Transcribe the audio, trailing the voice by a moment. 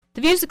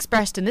The views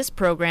expressed in this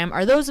program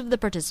are those of the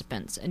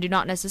participants and do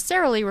not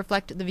necessarily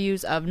reflect the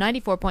views of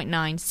 94.9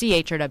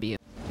 CHRW.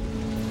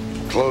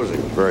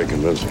 Closing, very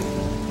convincing.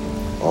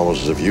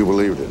 Almost as if you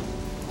believed it.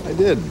 I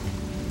did.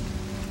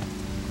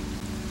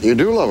 You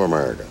do love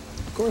America.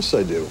 Of course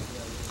I do.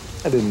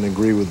 I didn't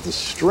agree with the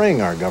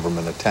string our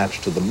government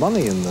attached to the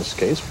money in this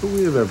case, but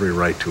we have every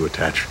right to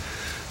attach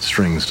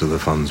strings to the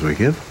funds we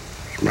give.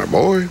 My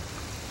boy.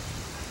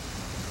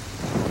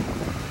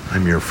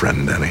 I'm your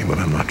friend, Denny, but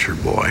I'm not your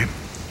boy.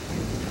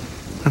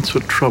 That's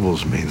what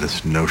troubles me,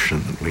 this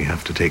notion that we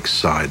have to take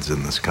sides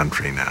in this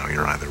country now.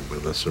 You're either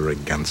with us or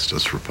against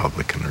us,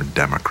 Republican or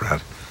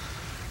Democrat,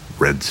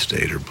 red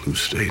state or blue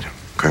state.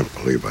 Can't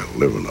believe I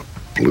live in a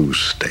blue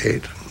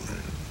state.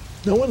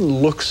 No one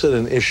looks at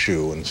an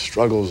issue and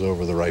struggles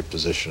over the right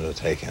position to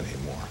take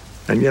anymore.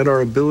 And yet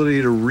our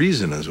ability to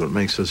reason is what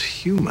makes us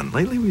human.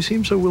 Lately, we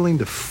seem so willing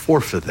to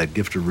forfeit that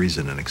gift of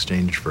reason in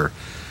exchange for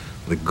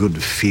the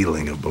good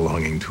feeling of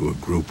belonging to a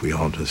group. We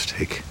all just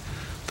take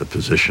the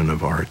position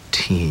of our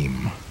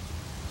team.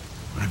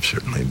 I've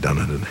certainly done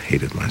it and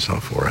hated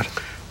myself for it.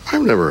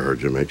 I've never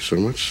heard you make so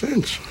much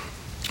sense.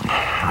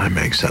 I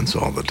make sense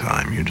all the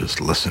time. You just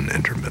listen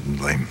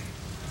intermittently.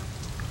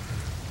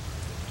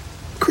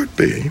 Could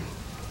be.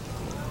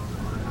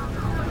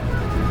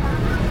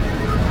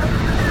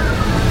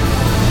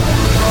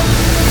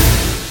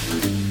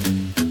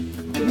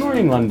 Good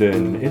morning,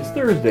 London. It's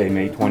Thursday,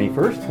 May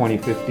 21st,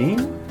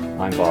 2015.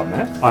 I'm Bob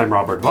Metz. I'm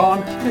Robert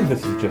Vaughn. And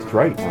this is Just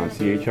Right on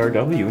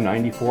CHRW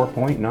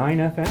 94.9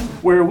 FM.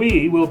 Where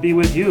we will be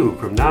with you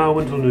from now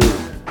until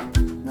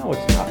noon. No,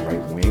 it's not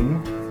right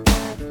wing.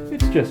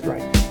 It's just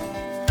right.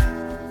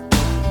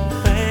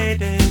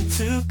 Fade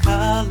into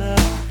color,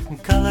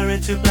 and color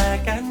into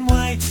black and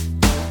white.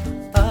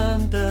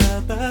 Under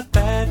the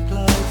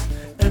bedclothes,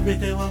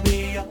 everything will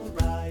be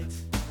alright.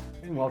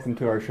 And welcome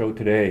to our show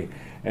today.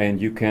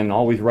 And you can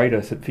always write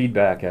us at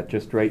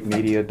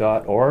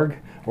feedback@justrightmedia.org,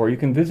 or you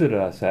can visit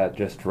us at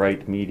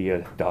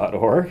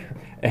justrightmedia.org.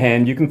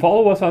 And you can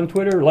follow us on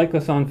Twitter, like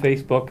us on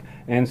Facebook,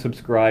 and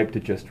subscribe to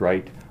Just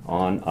Right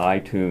on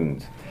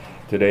iTunes.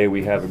 Today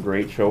we have a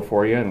great show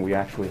for you, and we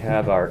actually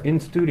have our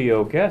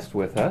in-studio guest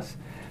with us,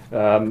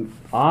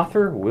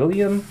 author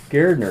William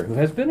Gairdner, who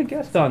has been a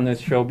guest on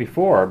this show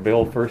before.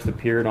 Bill first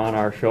appeared on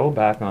our show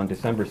back on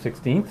December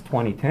 16th,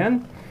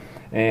 2010,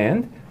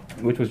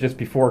 which was just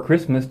before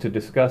Christmas, to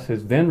discuss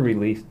his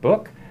then-released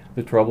book,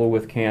 The Trouble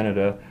with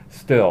Canada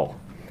Still.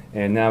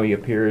 And now he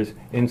appears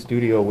in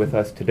studio with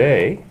us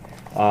today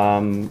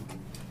on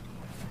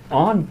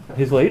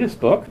his latest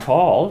book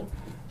called,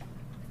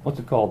 what's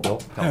it called,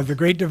 Bill? The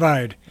Great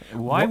Divide.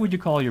 Why would you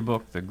call your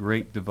book The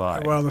Great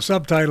Divide? Well, the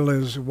subtitle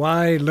is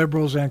Why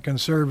Liberals and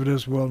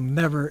Conservatives Will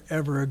Never,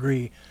 Ever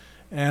Agree.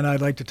 And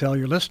I'd like to tell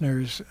your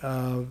listeners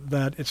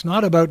that it's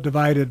not about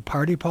divided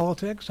party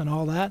politics and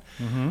all that.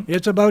 Mm-hmm.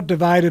 It's about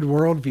divided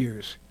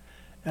worldviews.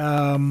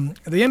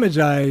 The image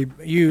I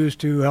use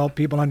to help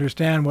people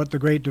understand what the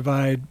Great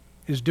Divide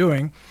is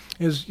doing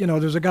is,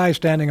 there's a guy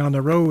standing on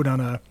the road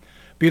on a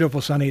beautiful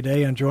sunny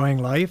day enjoying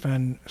life,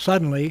 and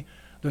suddenly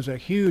there's a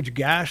huge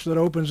gash that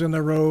opens in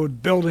the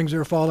road, buildings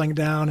are falling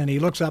down, and he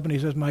looks up and he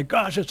says, "My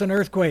gosh, it's an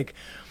earthquake."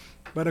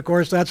 But of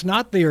course, that's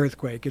not the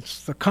earthquake.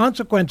 It's the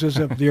consequences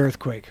of the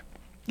earthquake.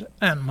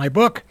 And my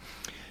book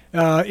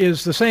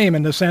is the same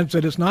in the sense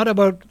that it's not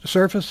about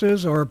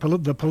surfaces or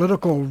the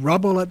political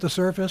rubble at the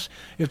surface.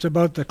 It's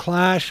about the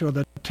clash or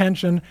the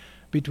tension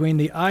between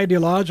the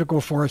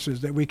ideological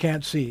forces that we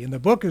can't see. And the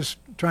book is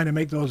trying to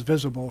make those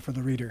visible for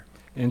the reader.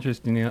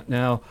 Interesting.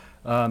 Now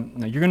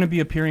you're going to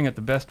be appearing at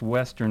the Best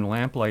Western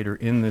Lamplighter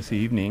Inn this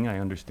evening, I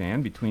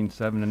understand, between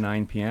 7 and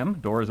 9 p.m.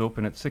 Doors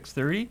open at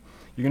 6:30.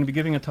 You're going to be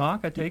giving a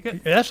talk, I take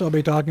it? Yes, I'll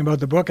be talking about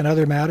the book and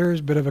other matters,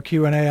 bit of a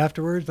Q&A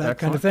afterwards, that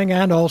kind of thing,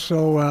 and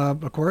also,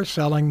 of course,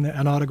 selling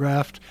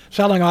autographed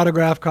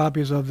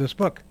copies of this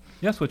book.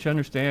 Yes, which I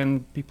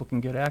understand people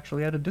can get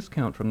actually at a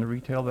discount from the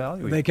retail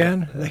value. They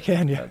can,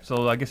 yeah.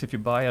 So I guess if you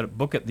buy a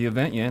book at the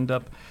event, you end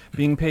up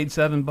being paid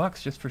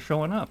 $7 just for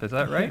showing up. Is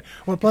that right?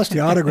 Well, plus the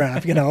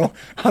autograph,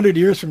 100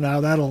 years from now,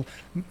 that'll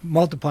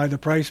multiply the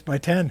price by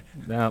 10.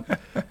 Now,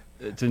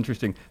 it's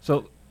interesting.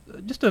 So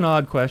just an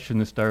odd question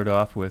to start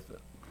off with.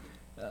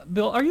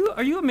 Bill, are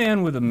you a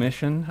man with a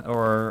mission,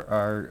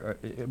 or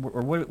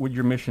what would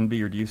your mission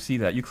be, or do you see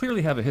that? You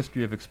clearly have a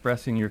history of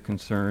expressing your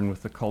concern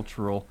with the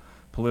cultural,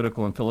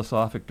 political, and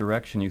philosophic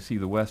direction you see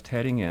the West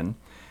heading in,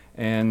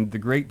 and The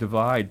Great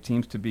Divide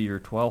seems to be your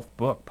 12th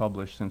book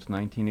published since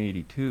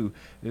 1982.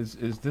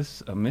 Is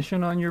this a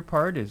mission on your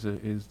part?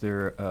 Is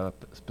there a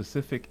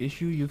specific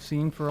issue you've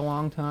seen for a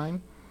long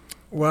time?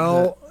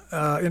 Well,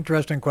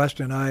 interesting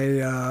question.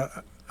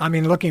 I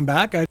mean, looking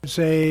back, I'd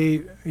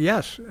say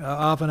yes. I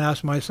often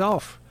ask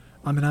myself,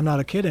 I'm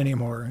not a kid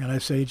anymore, and I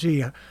say,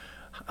 gee,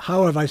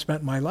 how have I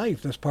spent my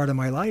life, this part of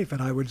my life?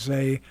 And I would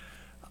say,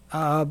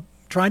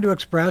 trying to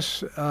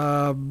express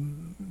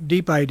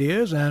deep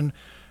ideas. And,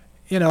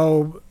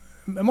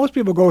 most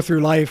people go through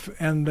life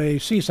and they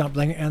see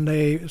something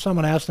and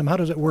someone asks them, how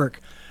does it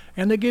work?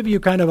 And they give you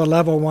kind of a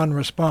level one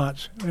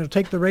response.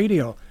 Take the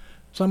radio.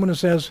 Someone who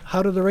says,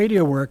 how does the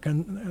radio work?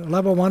 And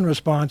level 1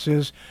 response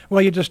is,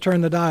 well, you just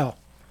turn the dial.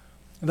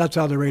 That's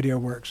how the radio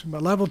works.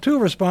 But level 2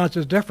 response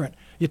is different.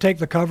 You take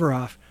the cover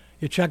off.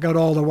 You check out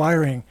all the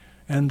wiring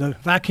and the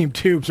vacuum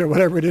tubes or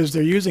whatever it is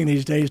they're using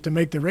these days to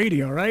make the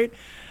radio, right?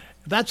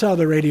 That's how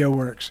the radio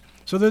works.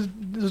 So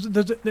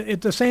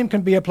the same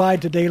can be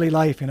applied to daily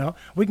life, you know.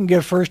 We can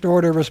give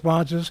first-order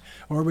responses,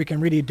 or we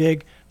can really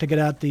dig to get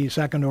at the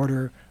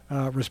second-order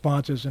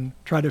responses and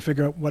try to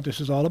figure out what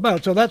this is all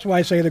about. So that's why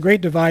I say the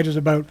Great Divide is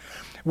about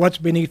what's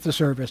beneath the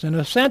surface. In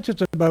a sense,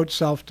 it's about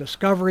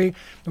self-discovery.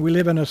 We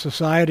live in a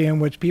society in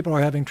which people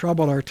are having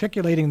trouble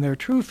articulating their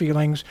true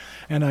feelings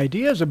and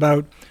ideas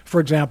about, for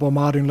example,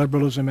 modern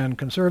liberalism and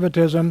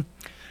conservatism.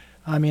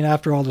 I mean,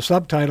 after all, the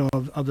subtitle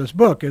of this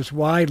book is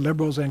Why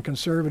Liberals and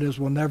Conservatives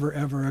Will Never,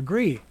 Ever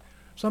Agree.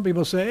 Some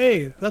people say,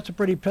 hey, that's a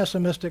pretty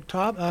pessimistic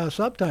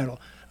subtitle.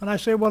 And I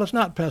say, well, it's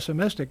not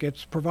pessimistic.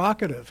 It's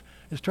provocative.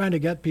 It's trying to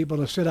get people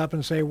to sit up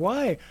and say,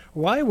 why?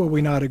 Why will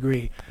we not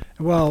agree?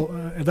 Well,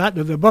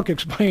 the book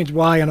explains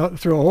why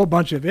through a whole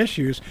bunch of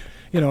issues,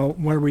 you know,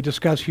 where we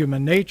discuss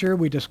human nature,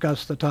 we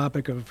discuss the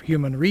topic of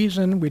human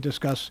reason, we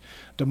discuss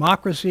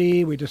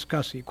democracy, we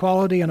discuss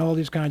equality and all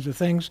these kinds of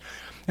things.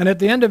 And at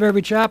the end of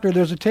every chapter,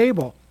 there's a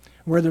table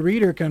where the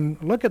reader can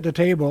look at the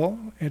table.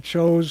 It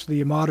shows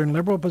the modern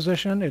liberal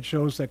position. It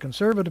shows the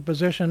conservative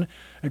position,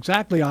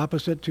 exactly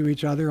opposite to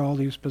each other, all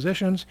these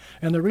positions.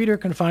 And the reader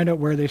can find out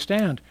where they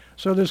stand.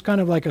 So there's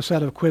kind of like a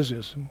set of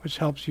quizzes, which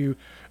helps you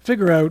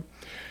figure out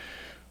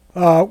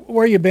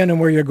where you've been and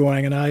where you're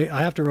going. And I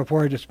have to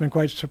report it's been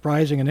quite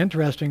surprising and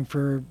interesting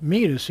for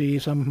me to see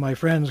some of my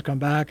friends come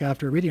back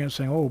after reading it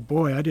saying, oh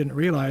boy, I didn't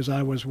realize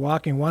I was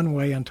walking one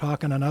way and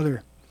talking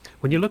another.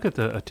 When you look at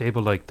a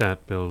table like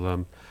that,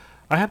 Bill,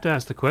 I have to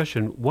ask the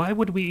question, why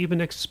would we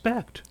even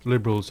expect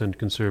liberals and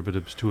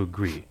conservatives to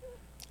agree?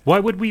 Why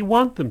would we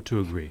want them to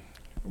agree?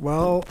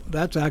 Well,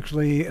 that's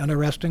actually an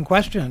arresting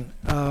question.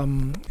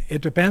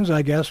 It depends,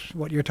 I guess,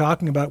 what you're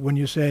talking about when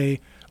you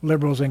say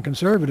liberals and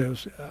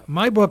conservatives.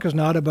 My book is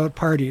not about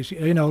parties.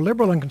 You know,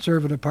 liberal and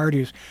conservative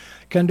parties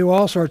can do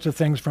all sorts of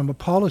things from a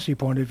policy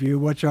point of view,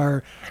 which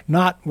are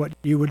not what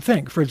you would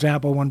think. For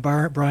example, when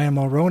Brian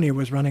Mulroney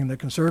was running the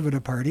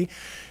Conservative Party,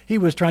 he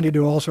was trying to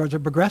do all sorts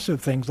of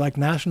progressive things like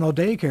national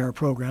daycare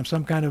programs,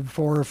 some kind of $4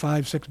 or $5,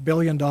 $6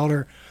 billion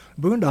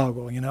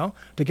boondoggle, you know,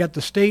 to get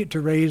the state to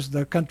raise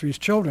the country's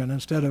children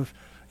instead of,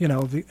 you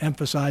know,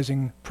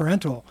 emphasizing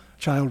parental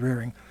child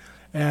rearing.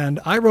 And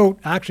I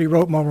actually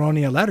wrote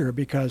Mulroney a letter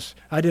because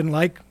I didn't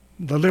like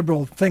the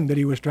liberal thing that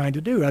he was trying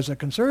to do as a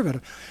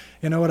conservative.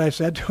 You know what I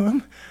said to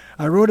him?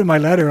 I wrote in my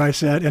letter, I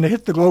said, and it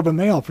hit the Globe and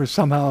Mail for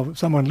somehow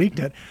someone leaked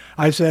it.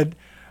 I said,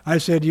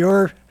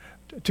 you're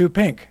too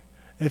pink.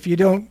 If you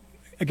don't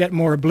get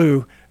more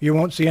blue, you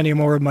won't see any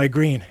more of my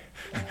green.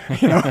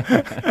 You know,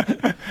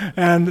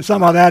 and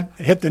somehow that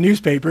hit the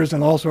newspapers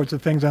and all sorts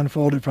of things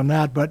unfolded from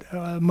that. But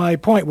my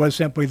point was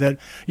simply that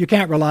you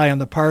can't rely on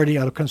the party,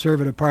 on a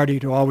conservative party,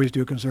 to always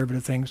do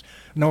conservative things,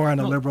 nor on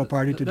a liberal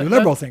party to do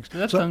liberal things.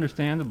 That's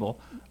understandable.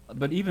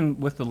 But even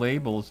with the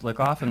labels, like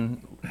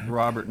often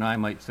Robert and I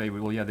might say,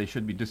 well, yeah, they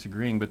should be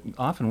disagreeing, but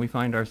often we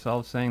find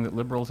ourselves saying that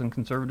liberals and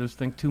conservatives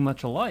think too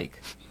much alike.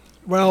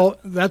 Well,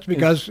 that's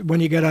because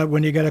when you get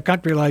a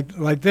country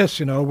like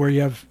this, you know, where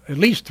you have at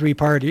least three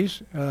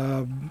parties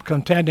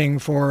contending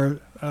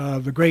for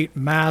the great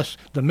mass,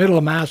 the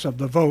middle mass of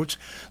the votes,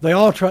 they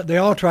all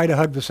try to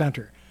hug the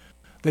center.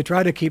 They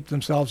try to keep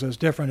themselves as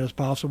different as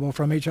possible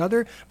from each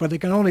other, but they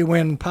can only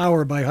win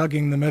power by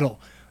hugging the middle.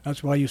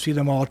 That's why you see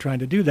them all trying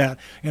to do that.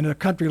 In a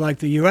country like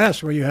the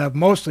U.S., where you have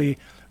mostly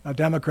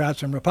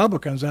Democrats and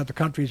Republicans, that the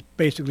country's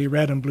basically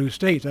red and blue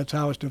states, that's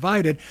how it's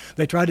divided,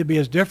 they try to be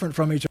as different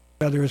from each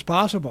other as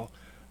possible.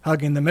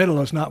 Hugging the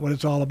middle is not what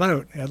it's all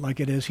about, like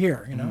it is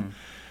here, you know.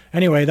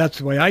 Anyway, that's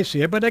the way I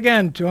see it. But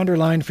again, to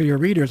underline for your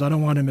readers, I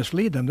don't want to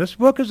mislead them. This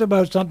book is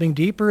about something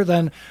deeper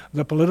than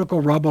the political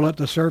rubble at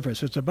the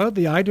surface. It's about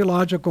the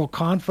ideological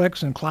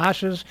conflicts and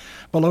clashes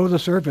below the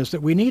surface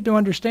that we need to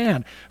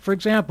understand. For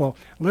example,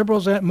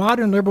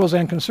 modern liberals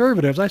and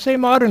conservatives. I say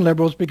modern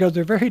liberals because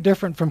they're very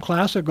different from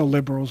classical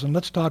liberals, and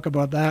let's talk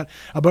about that,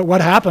 about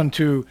what happened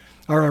to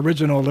our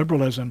original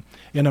liberalism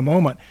in a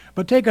moment.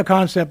 But take a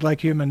concept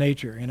like human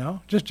nature, you know,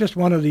 just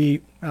one of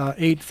the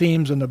 8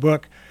 themes in the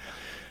book,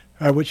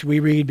 which we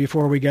read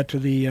before we get to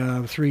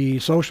the 3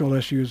 social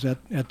issues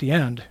at the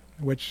end,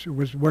 which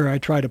was where I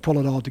try to pull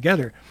it all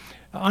together.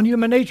 On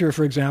human nature,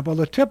 for example,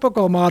 the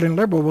typical modern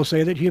liberal will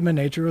say that human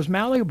nature is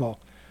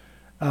malleable.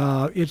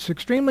 It's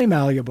extremely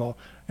malleable.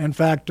 In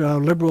fact,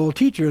 liberal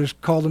teachers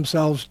call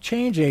themselves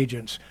change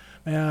agents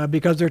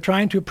because they're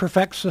trying to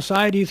perfect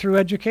society through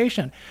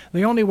education.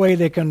 The only way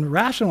they can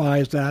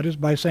rationalize that is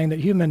by saying that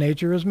human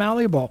nature is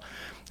malleable.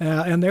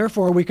 And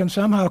therefore, we can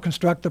somehow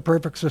construct the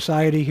perfect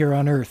society here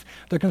on Earth.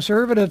 The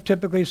conservative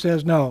typically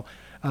says, no,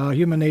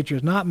 Human nature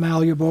is not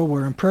malleable.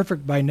 We're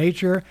imperfect by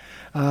nature.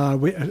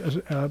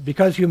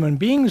 Because human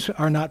beings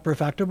are not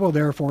perfectible,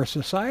 therefore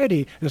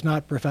society is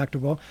not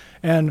perfectible.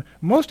 And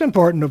most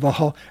important of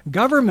all,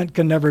 government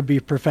can never be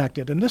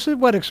perfected. And this is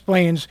what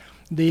explains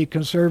the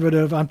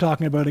conservative, I'm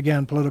talking about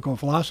again political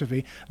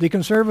philosophy, the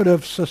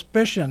conservative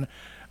suspicion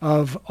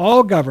of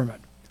all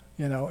government,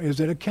 is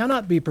that it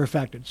cannot be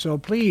perfected. So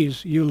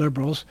please, you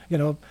liberals,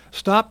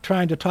 stop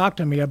trying to talk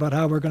to me about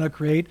how we're going to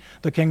create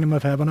the kingdom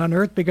of heaven on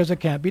earth, because it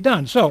can't be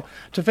done. So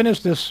to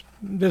finish this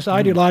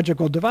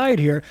ideological divide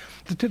here,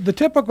 the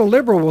typical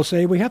liberal will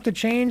say we have to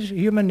change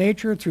human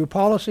nature through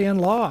policy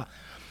and law.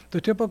 The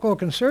typical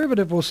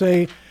conservative will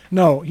say,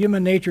 no,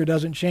 human nature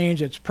doesn't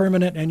change. It's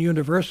permanent and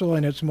universal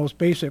in its most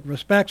basic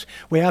respects.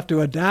 We have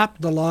to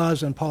adapt the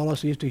laws and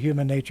policies to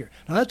human nature.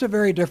 Now, that's a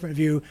very different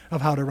view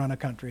of how to run a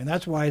country, and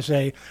that's why I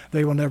say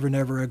they will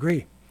never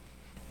agree.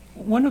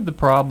 One of the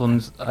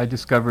problems I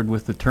discovered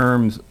with the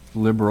terms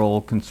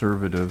liberal,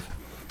 conservative,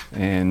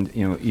 and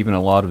even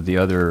a lot of the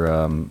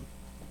other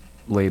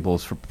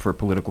labels for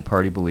political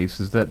party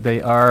beliefs is that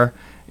they are,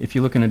 if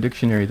you look in a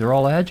dictionary, they're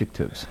all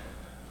adjectives.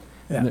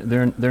 Yeah.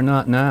 They're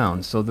not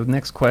nouns. So the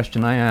next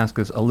question I ask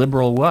is, a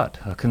liberal what?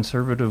 A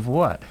conservative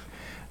what?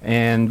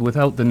 And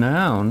without the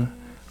noun,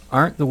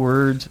 aren't the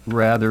words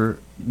rather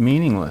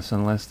meaningless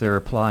unless they're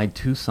applied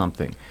to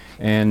something?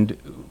 And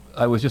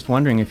I was just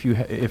wondering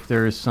if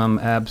there is some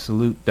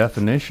absolute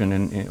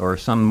definition or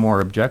some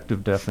more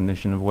objective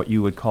definition of what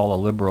you would call a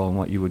liberal and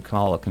what you would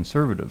call a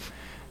conservative.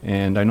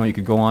 And I know you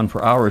could go on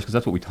for hours because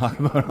that's what we talk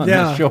about on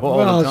this show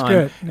all the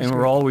time. And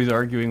we're always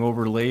arguing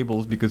over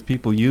labels because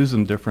people use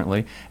them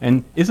differently.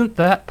 And isn't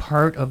that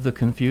part of the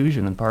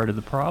confusion and part of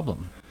the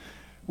problem?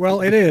 Well,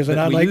 it is. That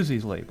and we use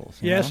these labels.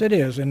 Yes, it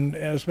is. And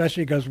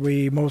especially because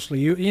we mostly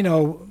use,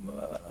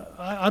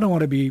 I don't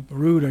want to be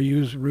rude or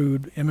use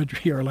rude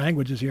imagery or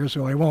languages here,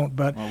 so I won't.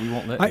 But we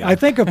won't let you. I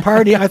think of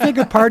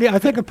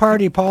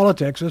party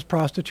politics as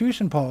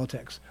prostitution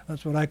politics.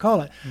 That's what I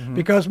call it,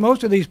 because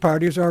most of these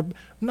parties are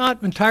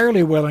not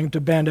entirely willing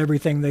to bend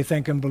everything they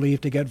think and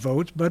believe to get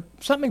votes, but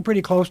something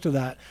pretty close to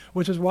that,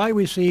 which is why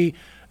we see,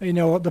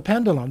 the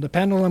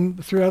pendulum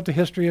throughout the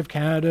history of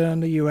Canada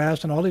and the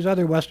U.S. and all these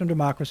other Western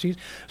democracies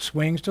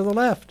swings to the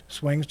left,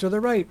 swings to the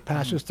right,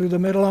 passes through the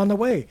middle on the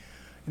way.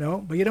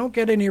 But you don't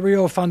get any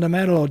real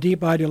fundamental or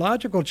deep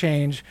ideological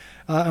change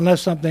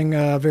unless something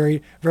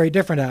very, very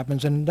different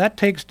happens. And that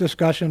takes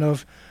discussion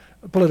of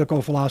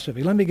political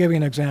philosophy. Let me give you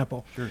an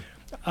example. Sure.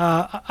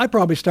 I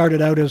probably started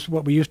out as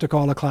what we used to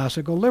call a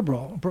classical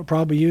liberal.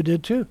 Probably you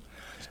did too.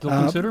 Still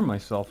consider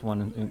myself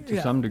one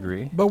to some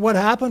degree. But what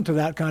happened to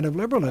that kind of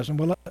liberalism?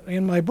 Well,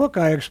 in my book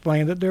I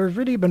explained that there's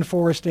really been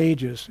 4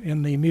 stages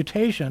in the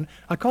mutation.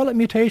 I call it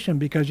mutation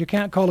because you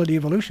can't call it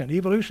evolution.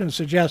 Evolution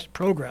suggests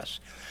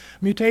progress.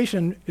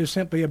 Mutation is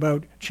simply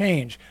about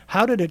change.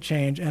 How did it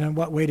change, and in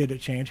what way did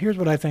it change? Here's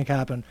what I think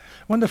happened.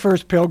 When the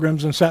first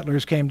pilgrims and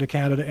settlers came to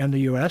Canada and the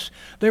U.S.,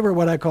 they were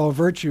what I call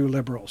virtue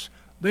liberals.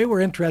 They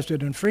were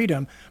interested in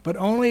freedom, but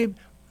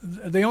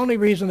the only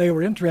reason they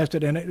were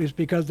interested in it is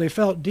because they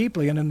felt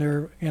deeply and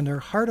in their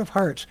heart of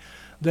hearts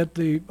that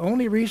the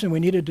only reason we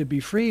needed to be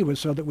free was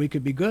so that we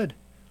could be good.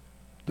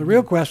 The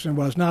real question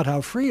was not how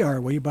free are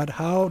we, but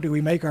how do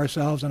we make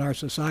ourselves and our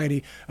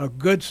society a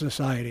good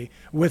society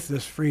with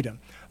this freedom.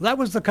 That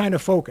was the kind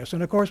of focus.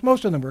 And of course,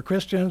 most of them were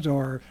Christians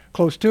or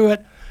close to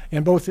it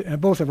in both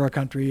of our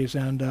countries.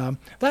 And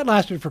that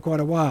lasted for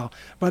quite a while.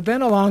 But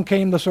then along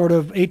came the sort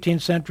of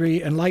 18th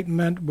century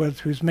Enlightenment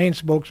whose main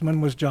spokesman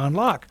was John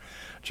Locke.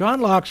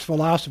 John Locke's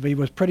philosophy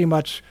was pretty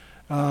much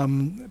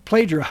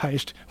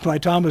plagiarized by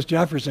Thomas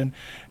Jefferson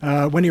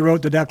when he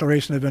wrote the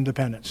Declaration of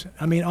Independence.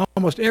 I mean,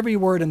 almost every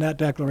word in that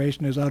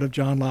declaration is out of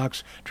John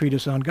Locke's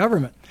treatise on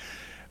government.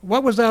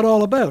 What was that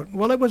all about?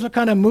 Well, it was a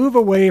kind of move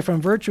away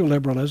from virtue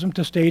liberalism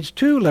to stage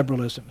 2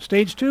 liberalism.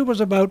 Stage 2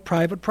 was about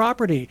private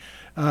property,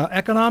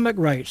 economic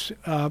rights,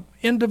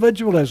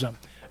 individualism,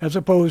 as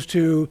opposed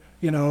to,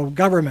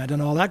 government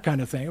and all that kind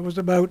of thing. It was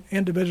about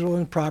individual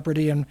and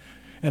property and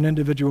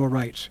individual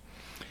rights.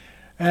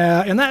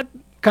 And that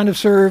kind of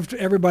served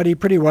everybody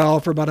pretty well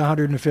for about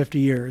 150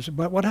 years.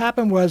 But what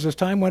happened was, as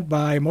time went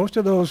by, most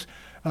of those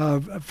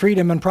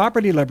freedom and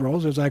property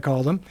liberals, as I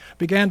call them,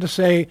 began to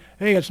say,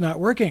 hey, it's not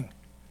working.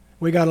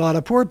 We got a lot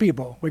of poor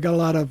people. We got a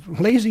lot of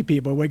lazy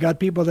people. We got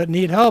people that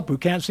need help who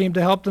can't seem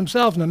to help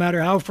themselves no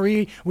matter how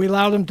free we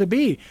allow them to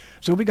be.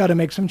 So we got to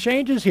make some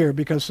changes here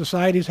because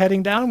society's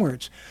heading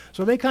downwards.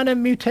 So they kind of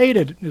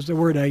mutated, is the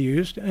word I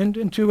used,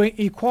 into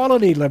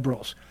equality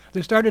liberals.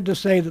 They started to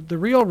say that the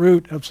real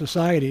root of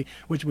society,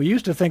 which we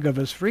used to think of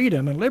as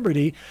freedom and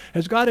liberty,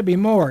 has got to be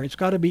more. It's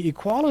got to be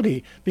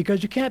equality,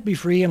 because you can't be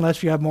free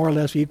unless you have more or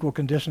less equal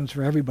conditions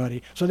for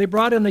everybody. So they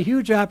brought in the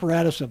huge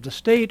apparatus of the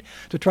state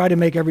to try to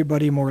make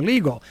everybody more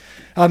equal.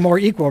 Now,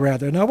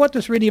 what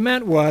this really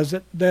meant was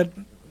that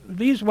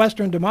these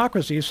Western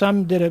democracies,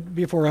 some did it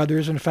before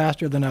others and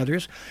faster than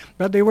others,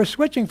 but they were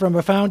switching from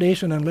a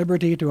foundation in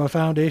liberty to a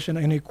foundation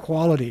in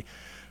equality.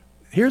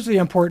 here's the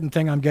important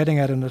thing I'm getting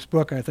at in this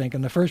book, I think,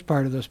 in the first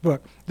part of this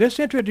book. This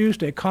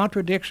introduced a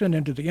contradiction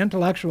into the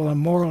intellectual and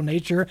moral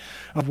nature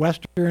of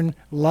Western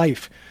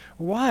life.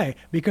 Why?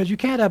 Because you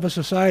can't have a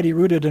society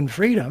rooted in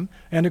freedom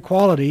and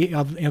equality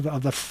of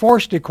the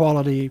forced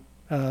equality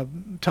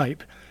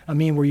type. I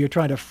mean, where you're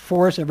trying to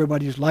force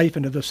everybody's life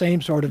into the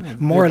same sort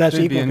of more or less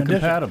equal condition.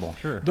 Incompatible,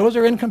 sure. Those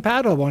are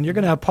incompatible, and you're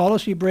going to have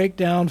policy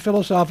breakdown,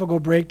 philosophical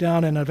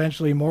breakdown, and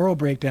eventually moral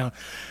breakdown.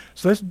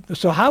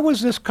 So how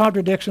was this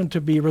contradiction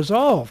to be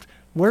resolved?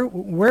 Where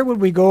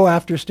would we go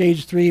after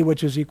stage 3,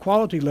 which is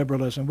equality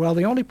liberalism? Well,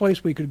 the only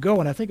place we could go,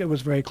 and I think it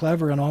was very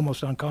clever and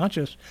almost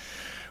unconscious,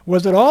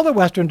 was that all the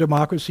Western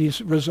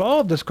democracies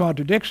resolved this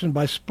contradiction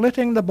by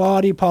splitting the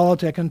body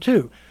politic in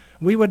two.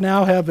 We would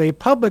now have a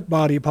public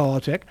body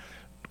politic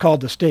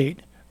called the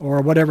state,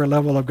 or whatever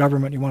level of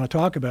government you want to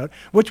talk about,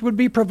 which would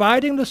be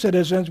providing the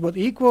citizens with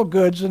equal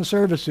goods and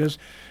services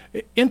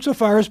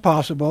insofar as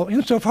possible,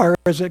 insofar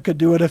as it could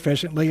do it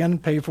efficiently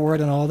and pay for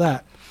it and all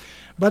that.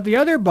 But the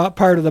other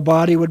part of the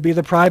body would be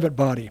the private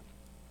body.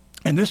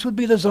 And this would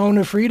be the zone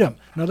of freedom.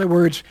 In other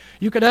words,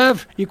 you could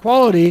have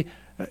equality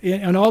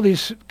in all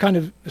these kind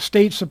of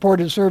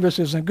state-supported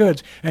services and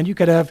goods, and you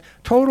could have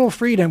total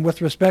freedom with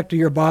respect to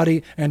your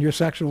body and your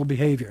sexual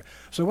behavior.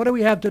 So what do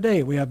we have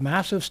today? We have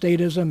massive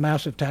statism,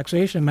 massive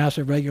taxation,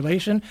 massive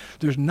regulation.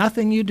 There's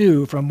nothing you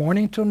do from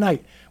morning till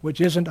night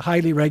which isn't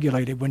highly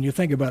regulated when you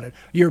think about it.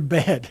 Your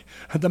bed,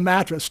 the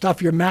mattress,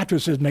 stuff your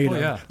mattress is made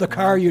of, the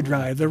car you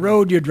drive, the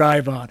road you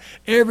drive on,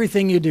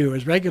 everything you do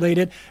is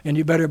regulated, and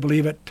you better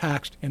believe it,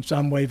 taxed in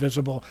some way,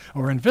 visible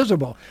or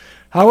invisible.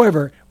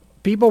 However,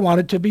 people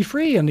wanted to be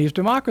free in these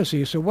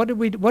democracies. So what did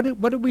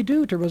we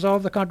do to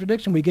resolve the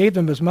contradiction? We gave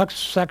them as much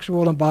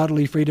sexual and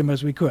bodily freedom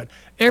as we could.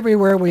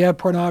 Everywhere we have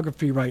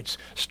pornography rights,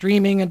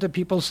 streaming into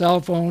people's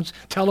cell phones,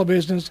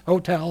 televisions,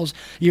 hotels,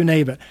 you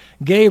name it.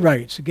 Gay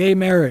rights, gay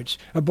marriage,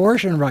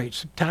 abortion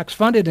rights,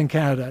 tax-funded in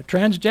Canada,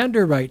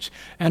 transgender rights,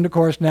 and of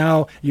course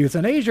now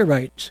euthanasia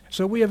rights.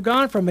 So we have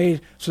gone from a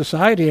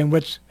society in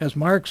which, as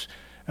Marx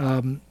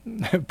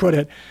put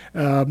it,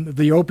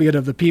 the opiate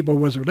of the people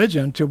was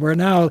religion, to where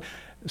now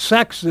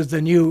sex is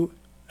the new,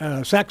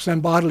 sex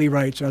and bodily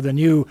rights are the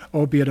new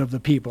opiate of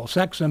the people,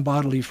 sex and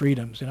bodily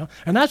freedoms,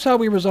 And that's how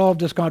we resolve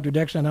this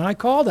contradiction, and I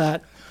call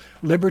that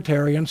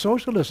libertarian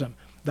socialism.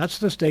 That's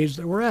the stage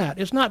that we're at.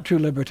 It's not true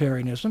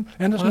libertarianism,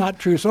 and it's not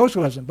true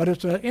socialism, but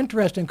it's an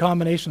interesting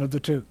combination of the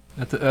two.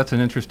 That's an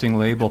interesting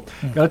label.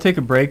 Got to take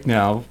a break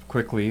now,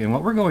 quickly, and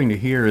what we're going to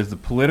hear is the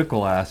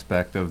political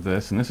aspect of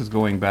this, and this is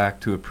going back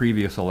to a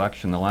previous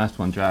election, the last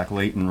one Jack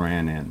Layton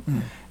ran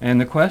in.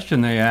 And the question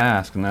they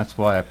ask, and that's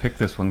why I picked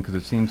this one, because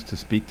it seems to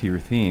speak to your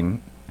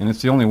theme, and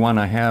it's the only one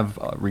I have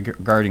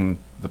regarding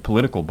the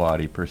political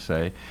body per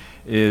se,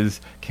 is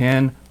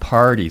can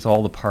parties,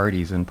 all the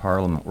parties in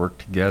Parliament, work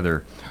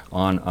together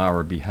on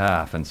our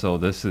behalf? And so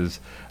this is,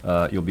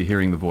 you'll be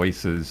hearing the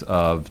voices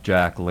of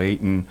Jack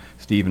Layton,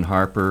 Stephen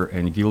Harper,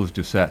 and Gilles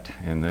Doucette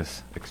in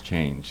this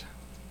exchange.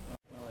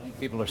 I think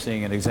people are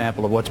seeing an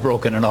example of what's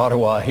broken in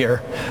Ottawa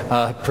here,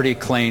 pretty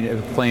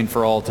plain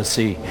for all to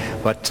see.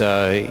 But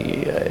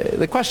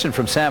the question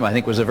from Sam, I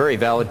think, was a very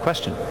valid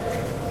question.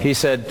 He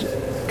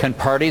said, can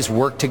parties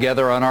work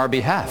together on our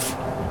behalf?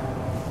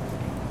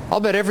 I'll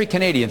bet every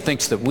Canadian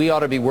thinks that we ought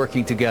to be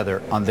working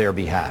together on their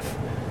behalf.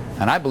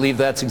 And I believe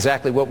that's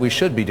exactly what we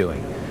should be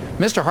doing.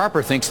 Mr.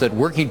 Harper thinks that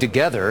working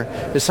together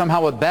is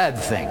somehow a bad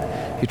thing.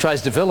 He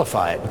tries to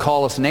vilify it and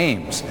call us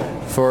names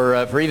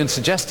for even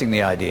suggesting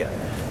the idea.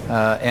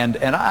 And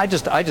I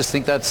just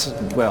think that's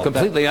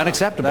completely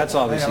unacceptable. That's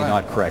obviously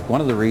not correct.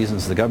 One of the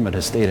reasons the government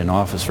has stayed in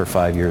office for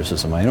 5 years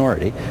as a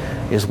minority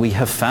is we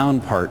have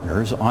found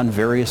partners on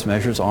various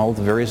measures, all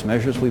the various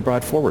measures we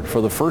brought forward.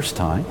 For the first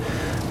time,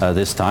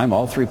 this time,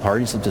 all three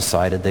parties have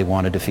decided they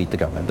want to defeat the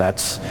government.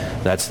 That's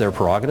their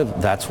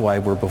prerogative. That's why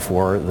we're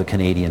before the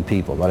Canadian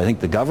people. But I think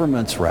the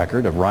government's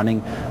record of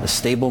running a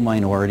stable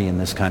minority in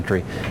this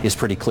country is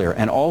pretty clear,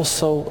 and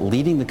also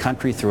leading the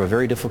country through a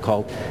very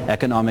difficult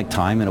economic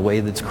time in a way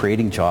that's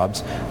creating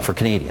jobs for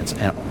Canadians.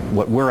 And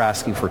what we're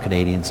asking for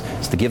Canadians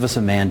is to give us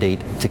a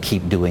mandate to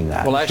keep doing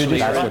that. Well, actually,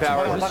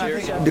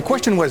 the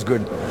question was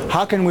good.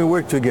 How can we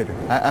work together?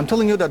 I'm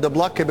telling you that the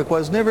Bloc Québécois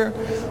was never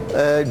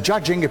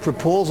judging a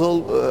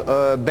proposal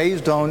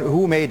based on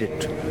who made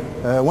it.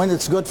 When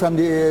it's good from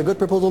the good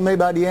proposal made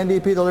by the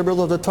NDP, the Liberals,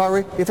 or the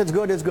Tory, if it's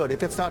good, it's good.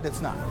 If it's not,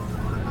 it's not.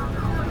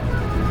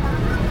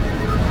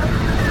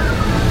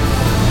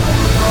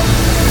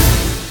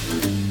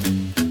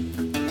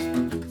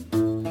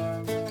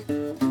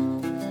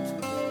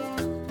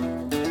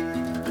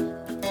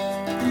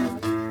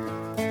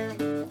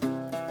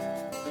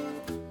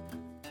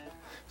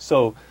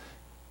 So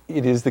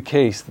it is the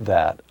case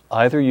that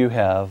either you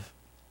have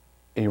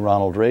a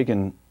Ronald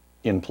Reagan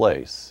in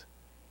place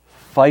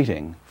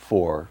fighting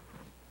for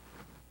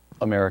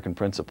American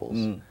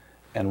principles,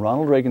 and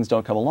Ronald Reagans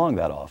don't come along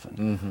that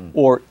often,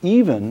 or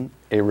even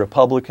a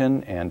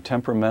Republican and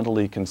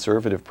temperamentally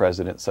conservative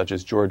president such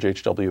as George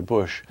H.W.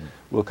 Bush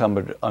will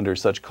come under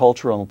such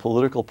cultural and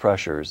political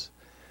pressures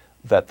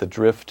that the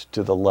drift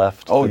to the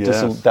left, Oh, the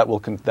yes. that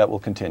will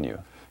continue.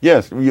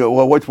 Yes,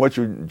 well, what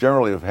you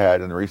generally have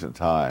had in recent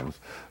times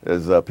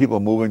is people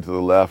moving to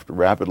the left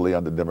rapidly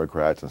under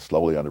Democrats and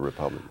slowly under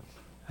Republicans.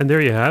 And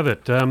there you have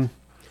it.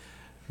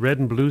 Red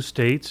and blue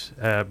states,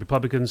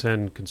 Republicans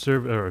and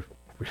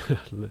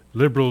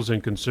liberals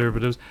and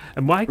conservatives.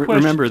 And my question...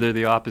 Remember, they're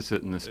the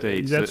opposite in the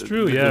States. That's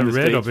true, In yeah. the Red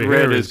States, over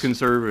red here is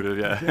conservative,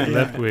 yeah.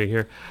 Left wing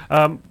here.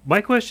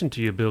 My question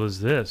to you, Bill,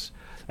 is this,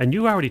 and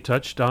you already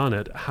touched on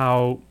it,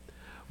 how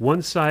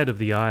one side of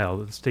the aisle,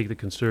 let's take the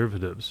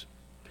conservatives,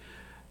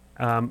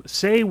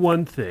 say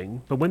one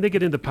thing, but when they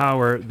get into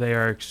power, they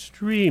are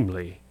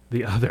extremely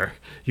the other,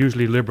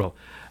 usually liberal.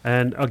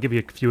 And I'll give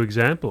you a few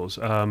examples,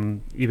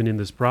 even in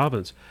this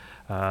province.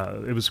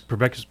 It was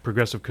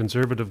progressive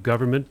conservative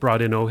government,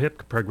 brought in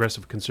OHIP,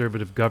 progressive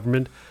conservative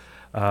government,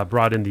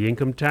 brought in the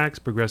income tax,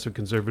 progressive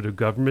conservative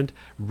government,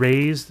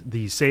 raised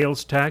the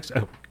sales tax,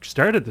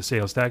 started the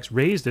sales tax,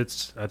 raised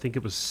it, I think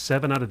it was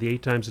 7 out of the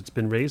 8 times it's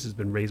been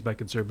raised by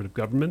conservative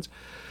governments.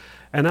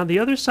 And on the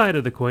other side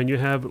of the coin, you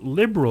have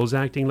liberals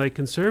acting like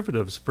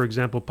conservatives. For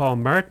example, Paul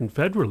Martin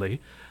federally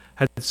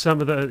had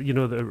some of the,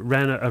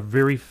 ran a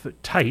very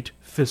tight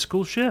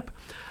fiscal ship.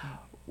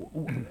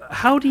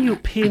 How do you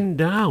pin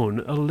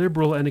down a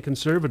liberal and a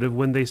conservative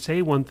when they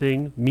say one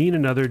thing, mean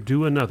another,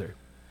 do another?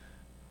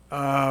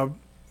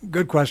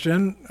 Good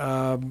question.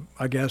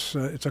 I guess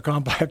it's a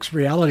complex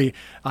reality.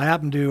 I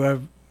happen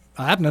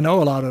to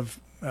know a lot of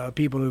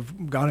people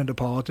who've gone into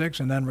politics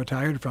and then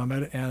retired from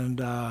it. And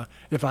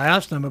if I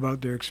ask them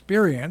about their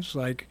experience,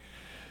 like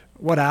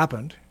what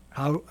happened,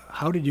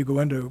 how did you go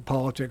into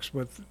politics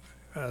with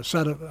a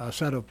set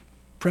of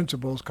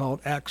principles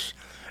called X,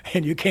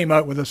 and you came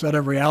out with a set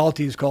of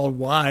realities called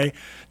Y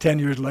 10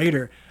 years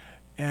later.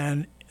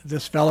 And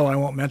this fellow, I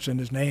won't mention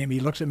his name,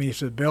 he looks at me, he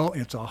says, Bill,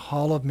 it's a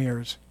hall of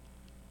mirrors.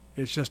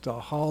 It's just a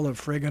hall of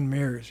friggin'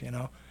 mirrors,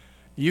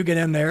 You get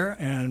in there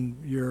and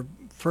your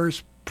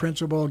first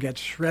principle gets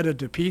shredded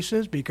to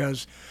pieces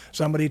because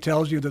somebody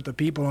tells you that the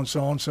people in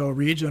so-and-so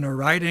region or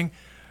riding,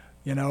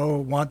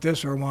 want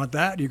this or want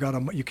that.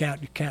 You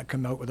can't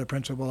come out with a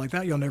principle like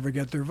that. You'll never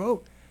get their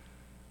vote.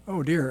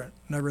 Oh dear,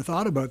 never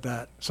thought about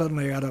that.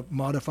 Suddenly I got to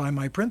modify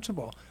my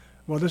principle.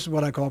 Well, this is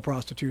what I call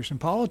prostitution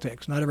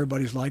politics. Not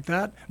everybody's like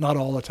that, not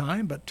all the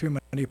time, but too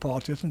many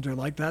politicians are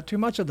like that too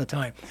much of the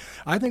time.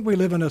 I think we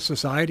live in a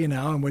society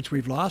now in which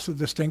we've lost the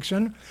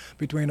distinction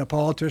between a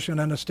politician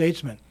and a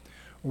statesman.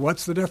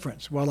 What's the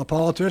difference? Well, a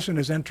politician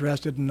is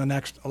interested in the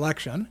next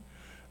election.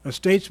 A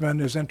statesman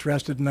is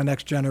interested in the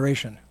next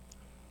generation.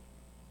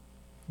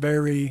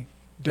 Very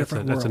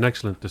different world. That's an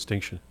excellent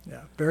distinction.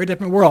 Yeah, very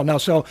different world. Now,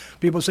 so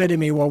people say to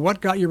me, well,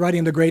 what got you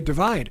writing The Great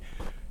Divide?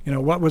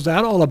 What was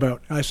that all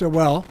about? I said,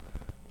 well,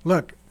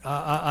 look,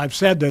 I've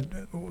said that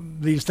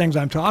these things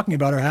I'm talking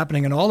about are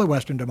happening in all the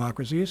Western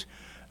democracies,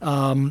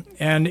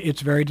 and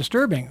it's very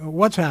disturbing.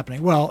 What's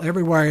happening? Well,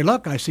 everywhere I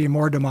look, I see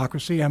more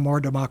democracy and more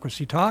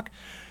democracy talk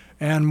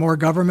and more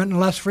government and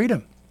less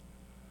freedom.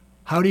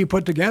 How do you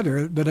put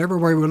together that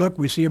everywhere we look,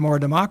 we see more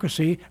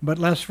democracy but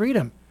less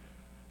freedom?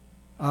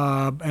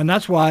 And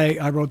that's why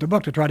I wrote the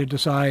book, to try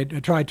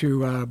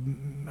to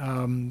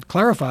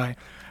clarify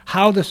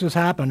how this has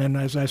happened. And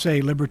as I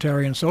say,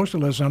 libertarian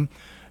socialism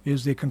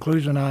is the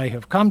conclusion I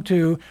have come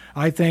to.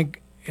 I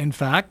think, in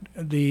fact,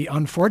 the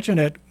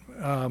unfortunate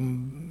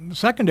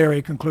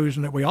secondary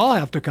conclusion that we all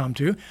have to come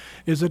to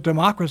is that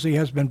democracy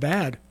has been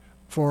bad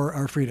for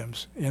our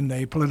freedoms in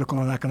the political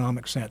and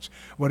economic sense.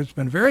 What it's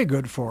been very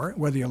good for,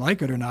 whether you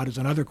like it or not is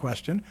another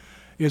question,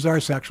 is our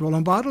sexual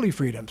and bodily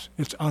freedoms.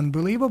 It's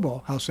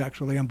unbelievable how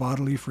sexually and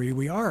bodily free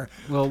we are.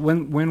 Well,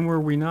 when were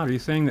we not? Are you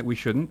saying that we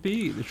shouldn't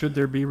be? Should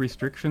there be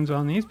restrictions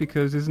on these?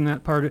 Because isn't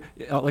that part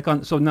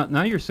of so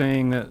now you're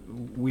saying that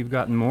we've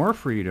gotten more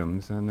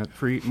freedoms and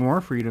that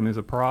more freedom is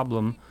a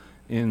problem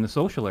in the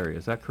social area.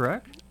 Is that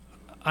correct?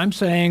 I'm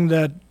saying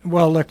that,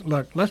 well, look,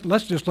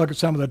 let's just look at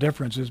some of the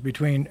differences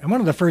between, and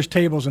one of the first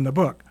tables in the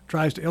book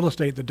tries to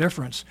illustrate the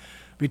difference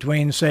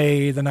between,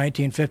 say, the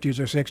 1950s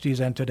or 60s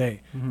and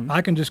today. Mm-hmm.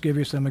 I can just give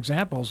you some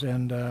examples,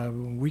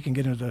 and we can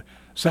get into the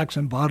sex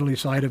and bodily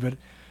side of it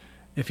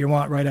if you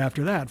want right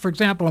after that. For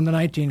example, in the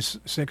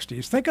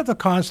 1960s, think of the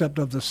concept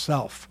of the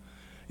self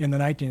in the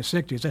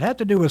 1960s. It had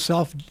to do with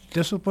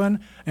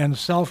self-discipline and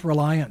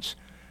self-reliance.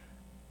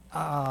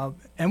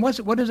 And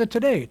what is it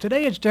today?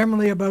 Today it's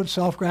generally about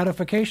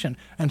self-gratification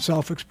and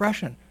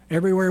self-expression.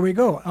 Everywhere we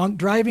go. I'm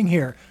driving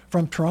here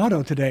from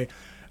Toronto today.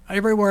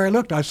 Everywhere I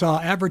looked, I saw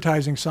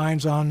advertising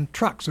signs on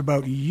trucks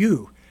about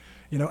you,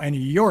 and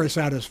your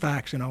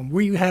satisfaction.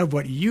 We have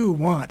what you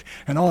want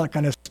and all that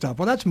kind of stuff.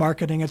 Well, that's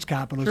marketing, it's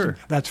capitalism. Sure.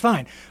 That's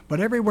fine. But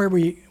everywhere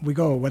we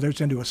go, whether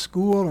it's into a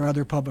school or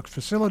other public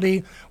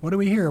facility, what do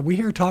we hear? We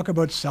hear talk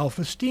about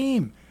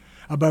self-esteem,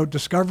 about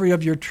discovery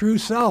of your true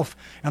self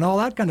and all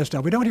that kind of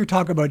stuff. We don't hear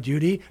talk about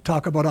duty,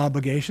 talk about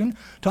obligation,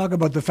 talk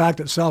about the fact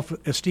that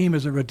self-esteem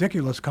is a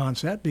ridiculous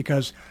concept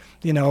because,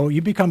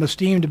 you become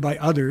esteemed by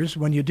others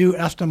when you do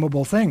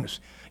estimable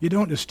things. You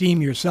don't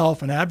esteem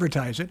yourself and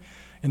advertise it.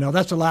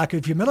 That's a lack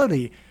of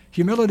humility.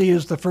 Humility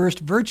is the first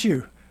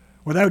virtue.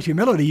 Without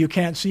humility, you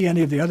can't see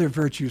any of the other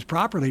virtues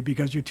properly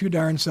because you're too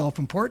darn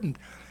self-important.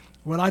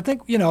 Well, I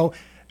think,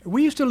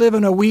 we used to live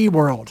in a we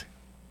world,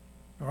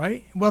 all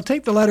right? Well,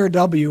 take the letter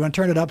W and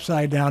turn it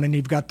upside down and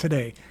you've got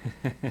today.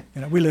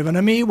 We live in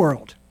a me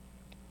world,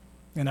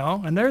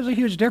 and there's a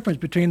huge difference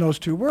between those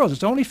two worlds.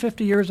 It's only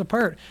 50 years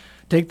apart.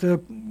 Take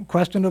the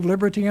question of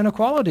liberty and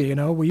equality.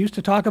 We used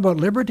to talk about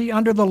liberty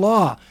under the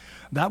law.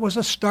 That was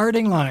a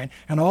starting line.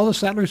 And all the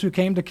settlers who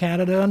came to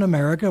Canada and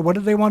America, what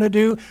did they want to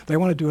do? They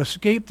wanted to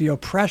escape the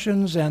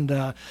oppressions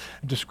and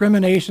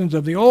discriminations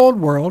of the old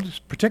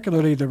world,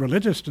 particularly the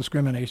religious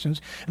discriminations,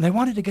 and they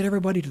wanted to get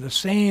everybody to the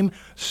same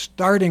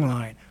starting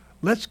line.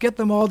 Let's get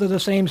them all to the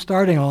same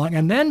starting line.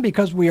 And then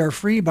because we are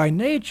free by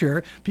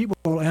nature, people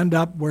will end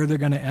up where they're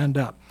going to end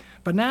up.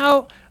 But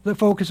now the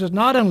focus is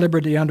not on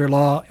liberty under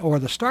law or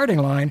the starting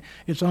line.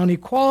 It's on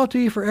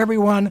equality for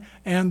everyone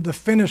and the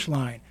finish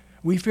line.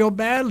 We feel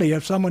badly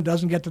if someone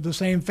doesn't get to the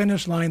same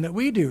finish line that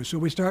we do, so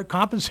we start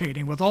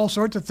compensating with all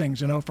sorts of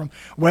things, from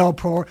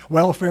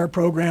welfare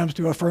programs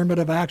to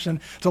affirmative action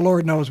to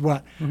Lord knows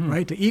what,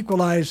 right? To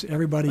equalize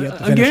everybody at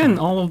the finish line. Again,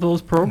 all of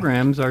those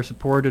programs are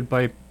supported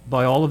by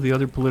all of the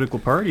other political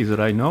parties that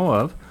I know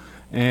of,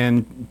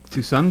 and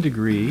to some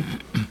degree,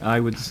 I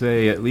would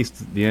say at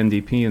least the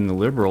NDP and the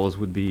Liberals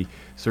would be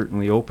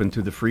certainly open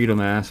to the freedom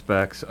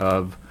aspects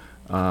of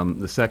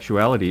the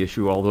sexuality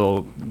issue,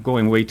 although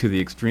going way to the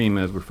extreme,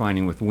 as we're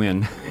finding with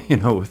Wynne,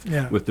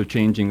 with the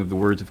changing of the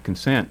words of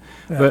consent.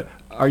 Yeah. But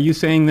are you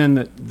saying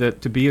then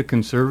that to be a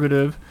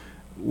conservative,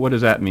 what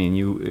does that mean?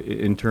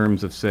 In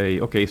terms of say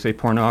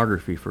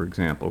pornography, for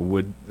example,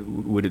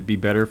 would it be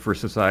better for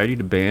society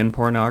to ban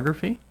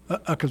pornography?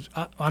 Because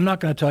I'm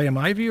not going to tell you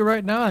my view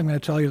right now. I'm going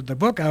to tell you that the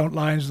book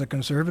outlines the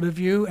conservative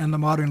view and the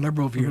modern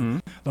liberal view.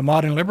 The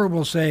modern liberal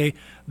will say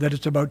that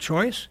it's about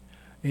choice.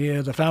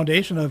 The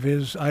foundation of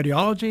his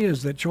ideology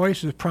is that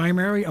choice is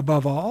primary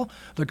above all.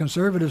 The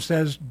conservative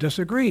says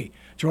disagree.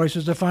 Choice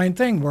is a fine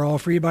thing. We're all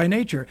free by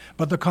nature.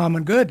 But the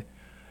common good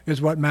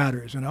is what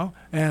matters,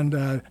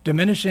 and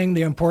diminishing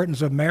the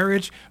importance of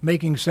marriage,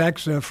 making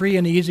sex free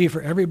and easy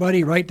for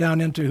everybody, right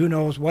down into who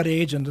knows what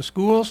age in the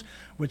schools,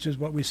 which is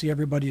what we see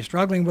everybody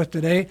struggling with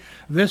today.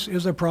 This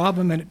is a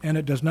problem, and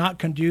it does not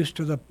conduce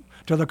to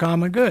the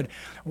common good.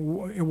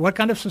 What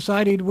kind of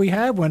society do we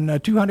have when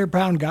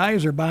 200-pound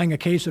guys are buying a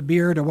case of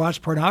beer to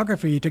watch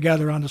pornography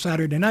together on a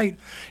Saturday night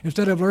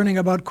instead of learning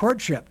about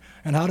courtship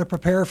and how to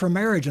prepare for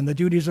marriage and the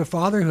duties of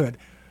fatherhood,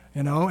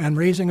 and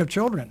raising of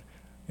children?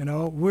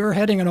 We're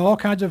heading in all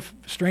kinds of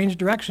strange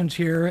directions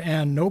here,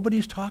 and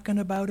nobody's talking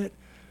about it.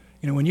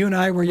 When you and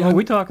I were young, well,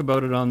 we talk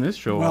about it on this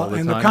show all the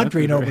time. Well, in the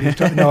country, nobody's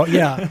talking. No,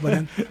 yeah,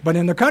 but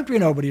in the country,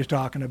 nobody's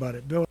talking about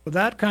it.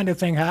 That kind of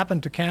thing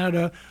happened to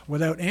Canada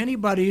without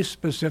anybody's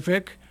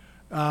specific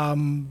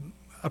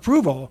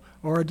approval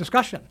or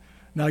discussion.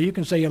 Now, you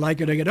can say you like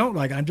it or you don't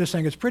like it. I'm just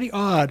saying it's pretty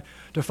odd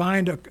to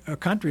find a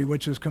country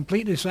which is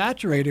completely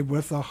saturated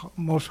with the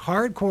most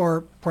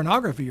hardcore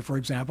pornography, for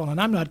example. And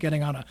I'm not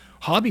getting on a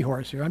hobby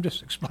horse here. I'm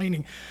just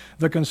explaining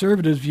the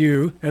conservatives'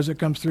 view as it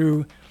comes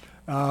through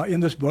in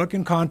this book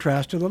in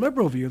contrast to the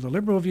liberal view. The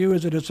liberal view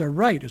is that it's a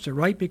right. It's a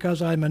right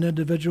because I'm an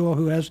individual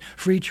who has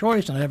free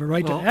choice and I have a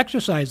right to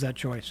exercise that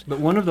choice. But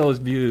one of those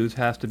views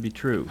has to be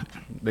true.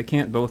 They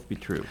can't both be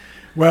true.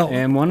 Well,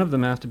 and one of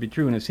them has to be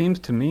true. And it seems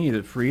to me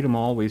that freedom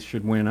always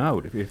should win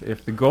out.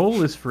 If the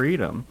goal is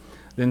freedom,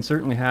 then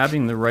certainly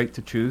having the right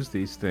to choose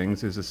these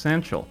things is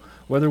essential.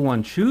 Whether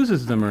one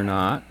chooses them or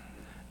not,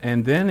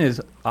 and then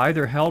is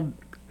either held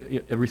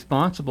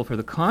responsible for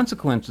the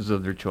consequences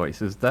of their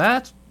choices,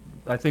 that's,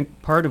 I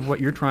think, part of what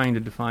you're trying to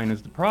define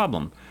as the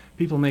problem.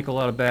 People make a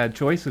lot of bad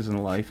choices in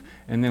life,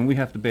 and then we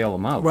have to bail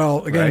them out.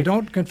 Well, again, right?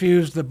 Don't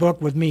confuse the book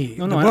with me.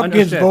 No, the I book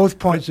gives understand. both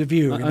points of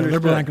view, the Understood.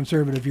 liberal and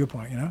conservative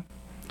viewpoint,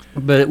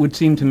 But it would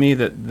seem to me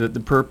that the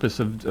purpose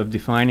of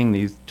defining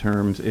these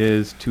terms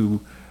is to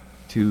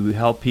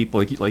help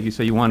people, like you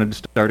say, you wanted to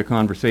start a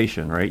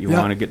conversation, right? You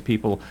want to get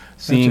people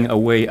seeing a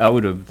way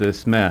out of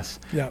this mess.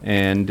 Yeah.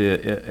 And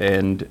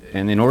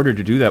in order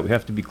to do that, we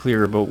have to be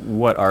clear about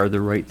what are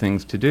the right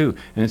things to do.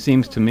 And it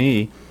seems to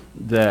me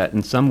that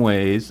in some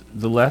ways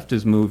the left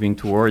is moving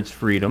towards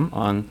freedom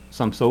on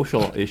some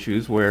social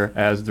issues,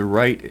 whereas the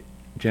right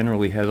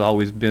generally has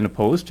always been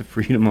opposed to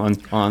freedom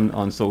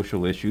on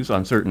social issues,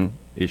 on certain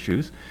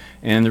issues,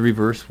 and the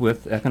reverse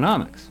with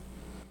economics.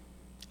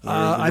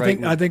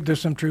 I think there's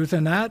some truth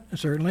in that.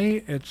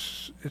 Certainly,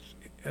 it's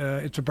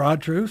a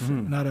broad truth,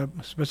 not a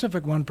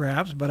specific one,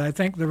 perhaps. But I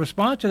think the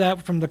response to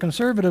that from the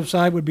conservative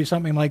side would be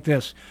something like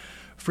this: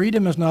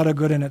 freedom is not a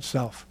good in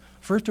itself.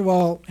 First of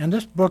all, and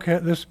this book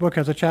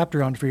has a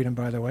chapter on freedom,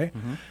 by the way,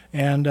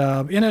 and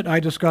in it I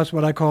discuss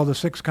what I call the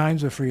 6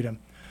 kinds of freedom.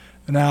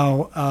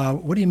 Now,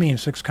 what do you mean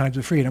 6 kinds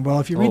of freedom? Well,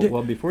 if you read it...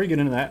 Well, before you get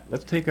into that,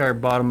 let's take our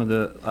bottom of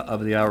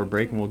the hour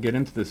break, and we'll get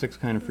into the 6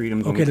 kinds of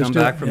freedoms when we come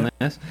back from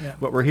this. Yeah.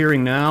 What we're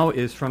hearing now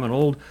is from an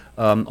old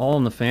All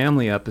in the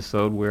Family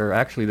episode where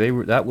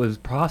actually that was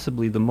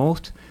possibly the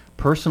most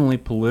personally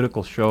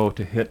political show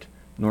to hit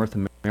North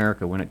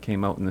America when it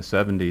came out in the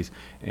 70s,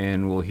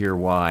 and we'll hear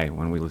why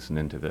when we listen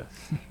into this.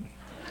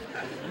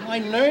 My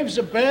nerves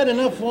are bad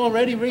enough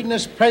already reading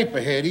this paper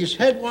here. These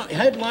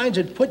headlines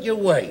that put you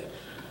away.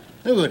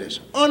 Look at this.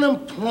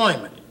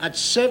 Unemployment at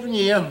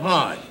 7-year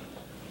high.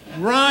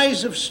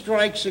 Rise of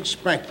strikes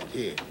expected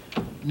here.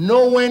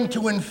 No end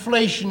to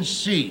inflation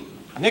seen.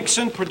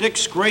 Nixon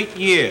predicts great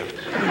year.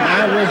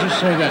 Where'd you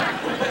say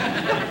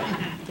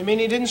that? You mean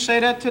he didn't say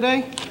that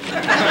today?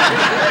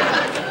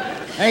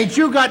 Ain't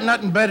you got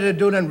nothing better to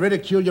do than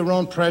ridicule your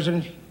own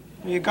president?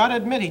 You gotta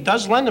admit, he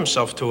does lend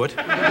himself to it.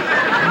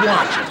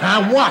 Watch it,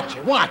 huh?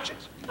 Watch it.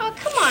 Oh,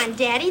 come on,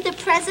 Daddy. The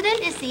president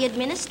is the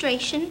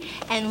administration,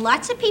 and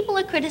lots of people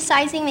are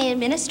criticizing the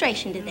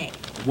administration today.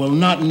 Well,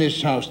 not in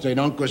this house, they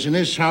don't, because in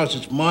this house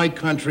it's my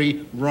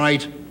country,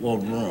 right or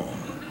wrong.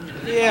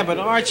 Yeah, but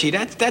Archie,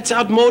 that's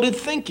outmoded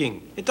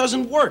thinking. It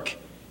doesn't work.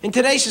 In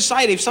today's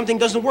society, if something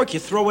doesn't work, you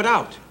throw it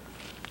out.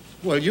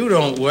 Well, you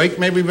don't work.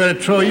 Maybe we better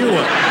throw you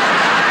out.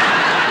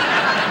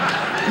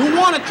 You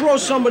want to throw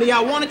somebody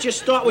out, why don't you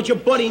start with your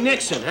buddy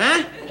Nixon,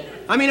 huh?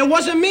 I mean, it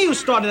wasn't me who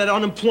started that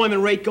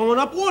unemployment rate going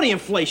up or the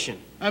inflation.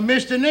 And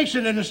Mr.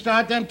 Nixon didn't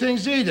start them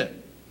things either.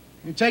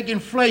 You take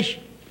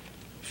inflation.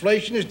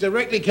 Inflation is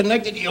directly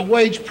connected to your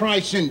wage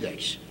price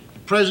index. The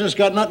president's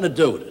got nothing to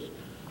do with it.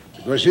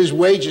 Because his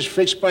wage is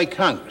fixed by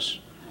Congress.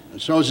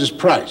 And so is his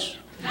price.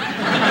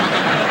 That'll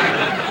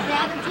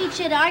teach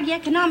you to argue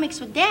economics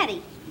with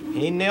Daddy.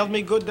 He nailed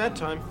me good that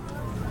time.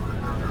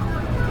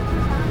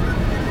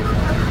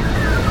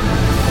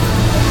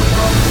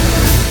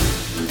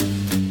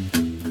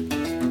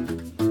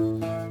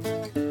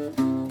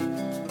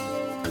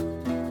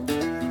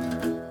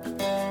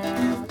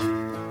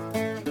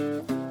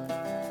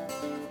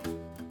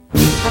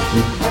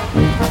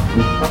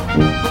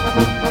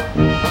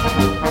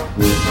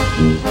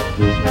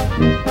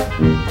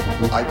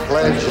 I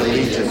pledge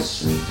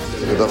allegiance to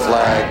the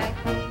flag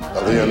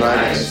of the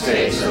United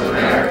States of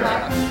America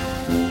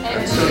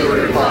and to the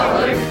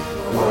republic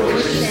for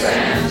which it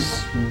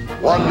stands,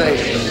 one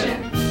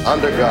nation,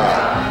 under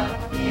God,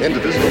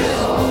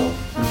 indivisible,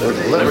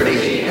 with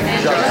liberty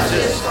and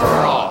justice for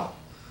all.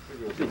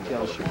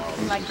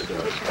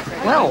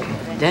 Well,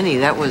 Denny,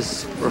 that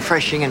was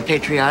refreshing and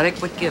patriotic.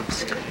 What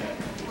gives?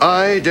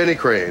 I, Denny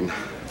Crane,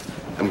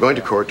 am going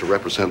to court to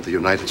represent the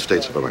United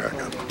States of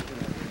America.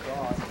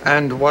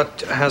 And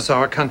what has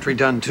our country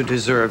done to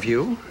deserve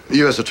you? The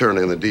U.S.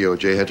 Attorney and the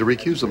DOJ had to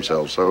recuse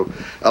themselves, so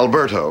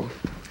Alberto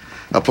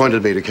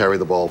appointed me to carry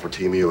the ball for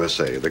Team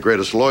USA, the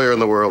greatest lawyer in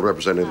the world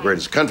representing the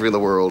greatest country in the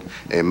world,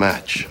 a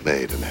match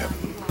made in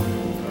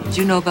heaven. Did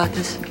you know about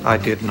this? I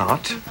did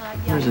not.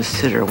 Where's a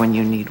sitter when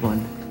you need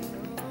one?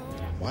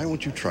 Why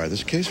won't you try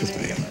this case with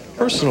me?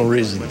 Personal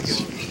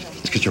reasons.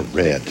 It's because you're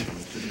red.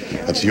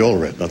 That's the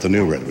old red, not the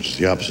new red, which is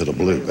the opposite of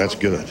blue. That's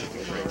good.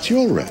 It's the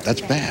old red.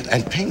 That's bad.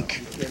 And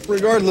pink.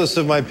 Regardless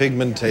of my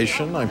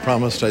pigmentation, I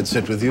promised I'd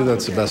sit with you.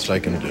 That's the best I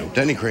can do.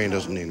 Denny Crane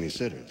doesn't need any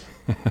sitters.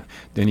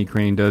 Denny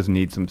Crane does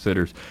need some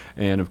sitters.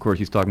 And, of course,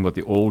 he's talking about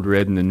the old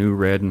red and the new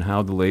red and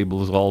how the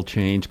labels all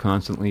change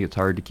constantly. It's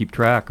hard to keep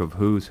track of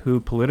who's who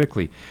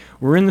politically.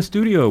 We're in the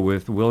studio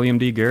with William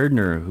D.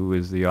 Gardner, who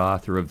is the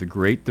author of The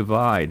Great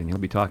Divide, and he'll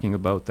be talking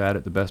about that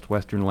at the Best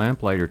Western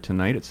Lamplighter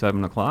tonight at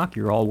 7 o'clock.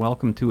 You're all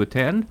welcome to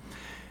attend.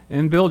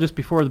 And, Bill, just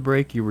before the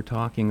break, you were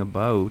talking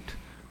about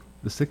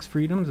the 6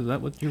 freedoms. Is that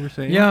what you were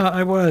saying? Yeah,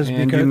 I was.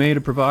 And you made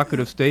a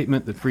provocative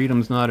statement that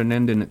freedom's not an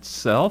end in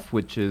itself,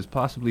 which is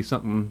possibly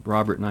something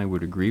Robert and I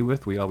would agree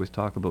with. We always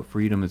talk about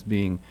freedom as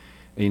being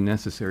a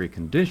necessary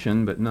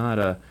condition, but not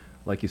a,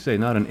 like you say,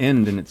 not an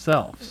end in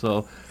itself.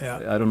 So yeah.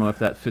 I don't know if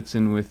that fits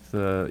in with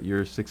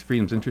your 6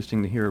 freedoms.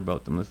 Interesting to hear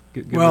about them. Let's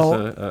give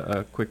us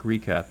a quick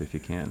recap if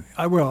you can.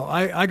 I will.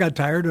 I got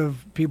tired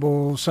of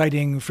people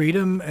citing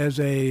freedom as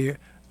a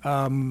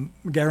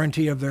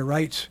guarantee of their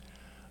rights.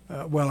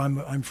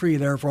 I'm free,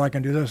 therefore I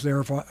can do this,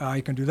 therefore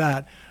I can do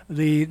that.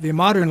 The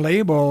modern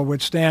label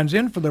which stands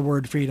in for the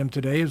word freedom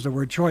today is the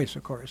word choice,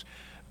 of course.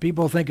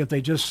 People think if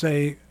they just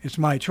say, it's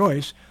my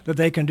choice, that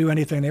they can do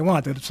anything they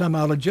want, that it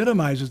somehow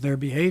legitimizes their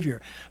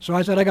behavior. So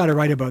I said, I got to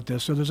write about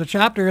this. So there's a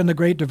chapter in The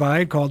Great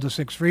Divide called The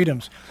 6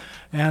 Freedoms.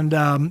 And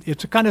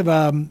it's a kind of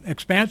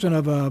expansion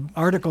of an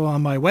article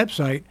on my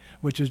website,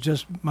 which is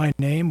just my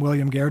name,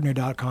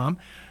 williamgardner.com,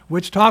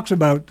 which talks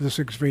about the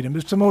 6 freedoms.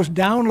 It's the most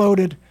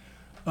downloaded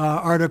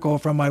article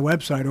from my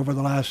website over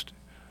the last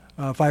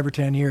 5 or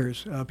 10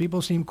 years.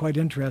 People seem quite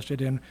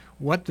interested in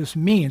what this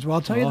means. Well,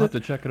 I'll tell you I'll have to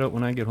check it out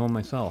when I get home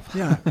myself.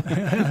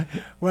 Yeah.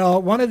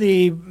 Well, one of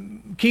the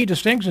key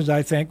distinctions,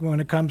 I think, when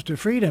it comes to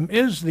freedom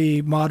is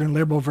the modern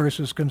liberal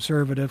versus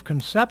conservative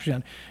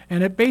conception.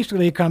 And it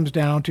basically comes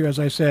down to, as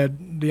I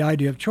said, the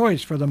idea of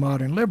choice for the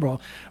modern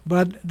liberal.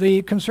 But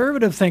the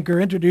conservative thinker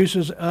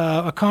introduces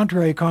a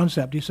contrary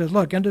concept. He says,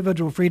 look,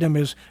 individual freedom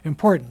is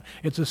important.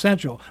 It's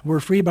essential.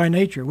 We're free by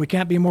nature. We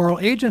can't be moral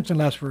agents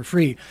unless we're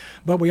free.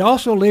 But we're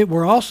also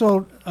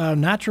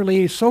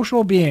naturally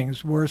social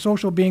beings. We're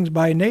social beings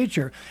by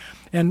nature.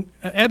 And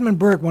Edmund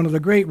Burke, one of the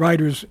great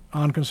writers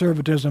on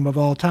conservatism of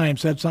all time,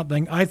 said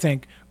something, I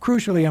think,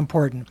 crucially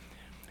important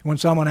when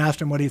someone asked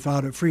him what he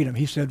thought of freedom.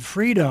 He said,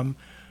 freedom,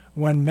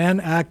 when men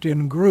act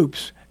in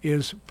groups,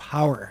 is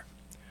power.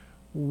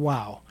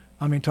 Wow.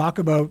 I mean, talk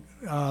about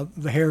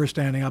the hair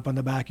standing up on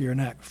the back of your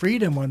neck.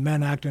 Freedom when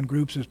men act in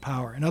groups is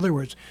power. In other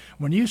words,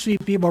 when you see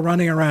people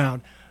running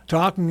around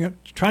talking,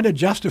 trying to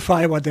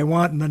justify what they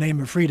want in the name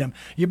of freedom,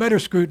 you better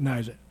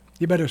scrutinize it.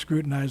 You better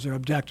scrutinize their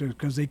objectives,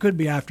 because they could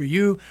be after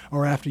you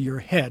or after your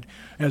head,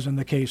 as in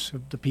the case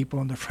of the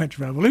people in the French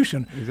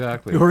Revolution.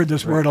 Exactly. You heard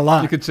this word a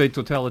lot. You could say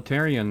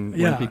totalitarian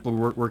Yeah. when people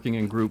working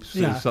in groups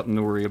Yeah. is something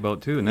to worry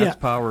about too, and that's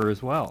Yeah. power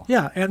as well.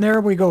 Yeah, and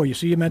there we go. You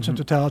see, you mentioned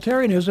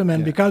totalitarianism,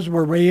 and because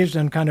we're raised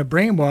and kind of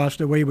brainwashed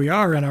the way we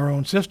are in our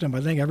own system,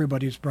 I think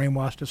everybody's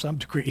brainwashed to some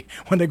degree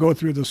when they go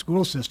through the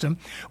school system,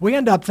 we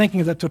end up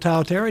thinking that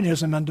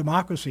totalitarianism and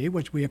democracy,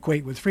 which we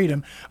equate with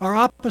freedom, are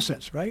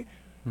opposites, right?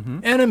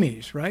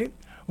 Enemies, right?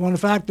 Well, in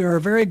fact, there are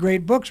very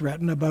great books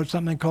written about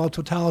something called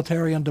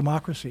totalitarian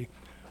democracy.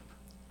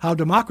 How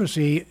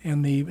democracy,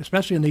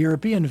 especially in the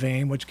European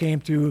vein, which came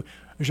through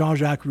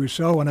Jean-Jacques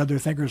Rousseau and other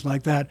thinkers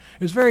like that,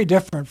 is very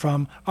different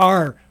from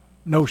our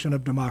notion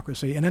of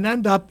democracy. And it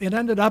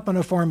ended up in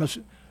a form of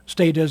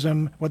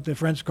statism, what the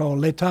French call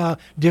l'état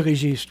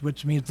dirigiste,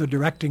 which means the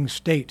directing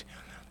state.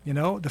 You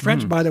know, the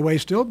French, by the way,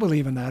 still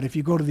believe in that. If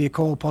you go to the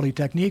École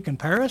Polytechnique in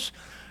Paris,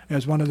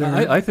 as one of their...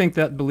 I think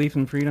that belief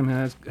in freedom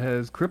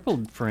has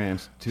crippled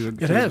France to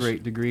a has.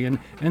 great degree, and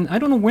I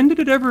don't know, when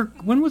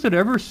was it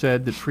ever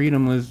said that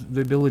freedom was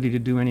the ability to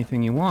do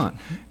anything you want?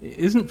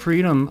 Isn't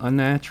freedom a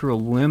natural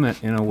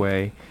limit in a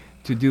way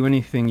to do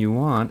anything you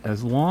want,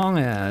 as long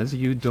as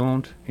you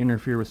don't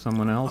interfere with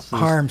someone else's...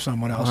 Harm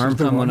someone else.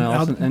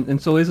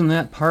 And so isn't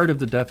that part of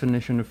the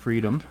definition of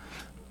freedom?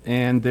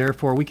 And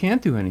therefore, we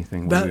can't do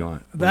anything we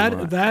want.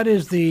 That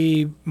is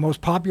the most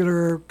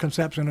popular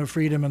conception of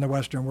freedom in the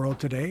Western world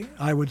today.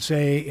 I would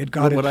say it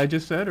got what I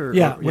just said, or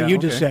what you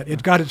just said.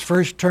 It got its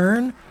first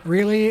turn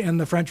really in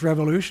the French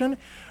Revolution,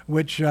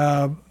 which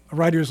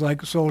writers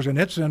like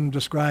Solzhenitsyn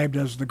described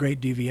as the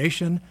Great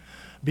Deviation,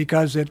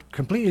 because it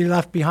completely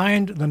left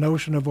behind the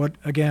notion of what,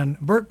 again,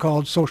 Burke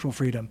called social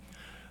freedom.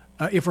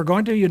 If we're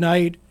going to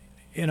unite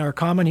in our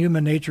common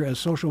human nature as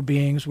social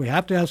beings, we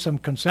have to have some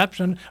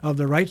conception of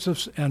the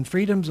rights and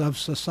freedoms of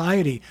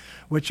society,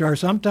 which are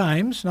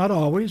sometimes, not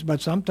always,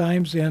 but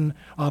sometimes in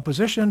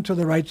opposition to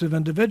the rights of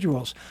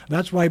individuals.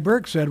 That's why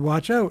Burke said,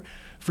 watch out.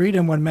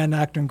 Freedom when men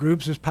act in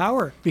groups is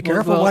power. Be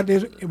careful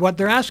what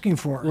they're asking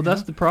for. Well,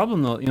 that's the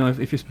problem, though. You know,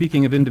 if you're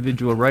speaking of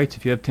individual rights,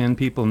 if you have 10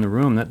 people in the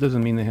room, that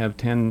doesn't mean they have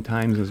 10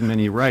 times as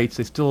many rights.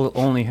 They still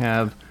only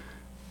have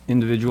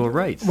individual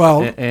rights.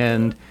 Well,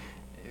 and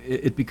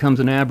it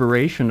becomes an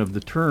aberration of the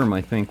term,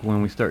 I think,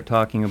 when we start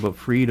talking about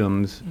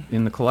freedoms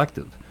in the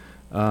collective.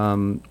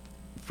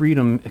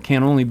 Freedom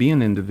can only be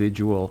an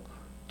individual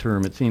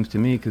term, it seems to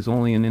me, because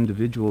only an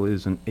individual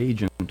is an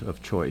agent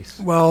of choice.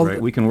 Well,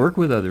 right? We can work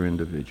with other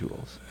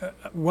individuals.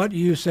 What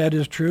you said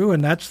is true,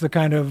 and that's the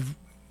kind of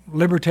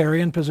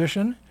libertarian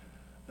position.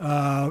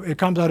 It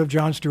comes out of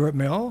John Stuart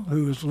Mill,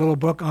 whose little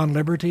book on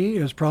liberty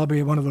is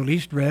probably one of the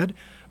least read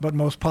but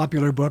most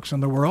popular books in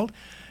the world.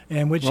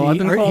 And which I've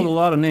been called a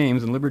lot of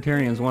names, and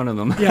libertarian's one of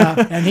them. Yeah,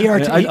 and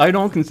I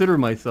don't consider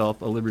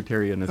myself a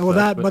libertarian.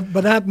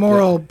 But that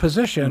moral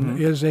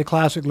position is a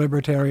classic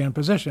libertarian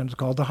position. It's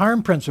called the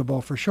harm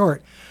principle for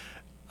short.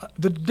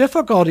 The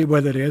difficulty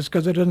with it is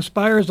because it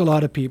inspires a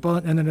lot of people,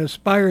 and it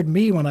inspired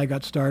me when I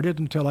got started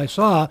until I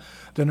saw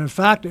that in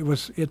fact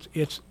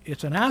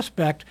it's an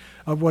aspect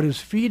of what is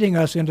feeding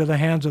us into the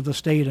hands of the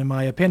state, in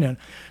my opinion,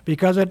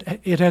 because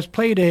it has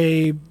played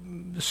a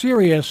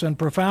serious and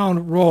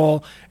profound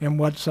role in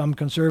what some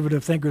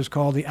conservative thinkers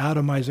call the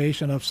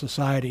atomization of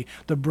society,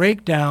 the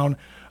breakdown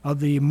of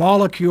the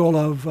molecule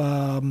of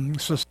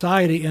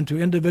society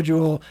into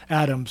individual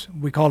atoms.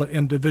 We call it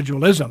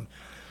individualism,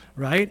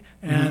 right?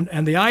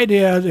 And the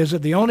idea is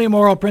that the only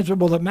moral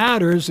principle that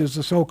matters is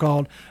the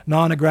so-called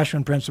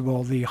non-aggression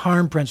principle, the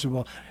harm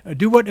principle.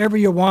 Do whatever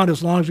you want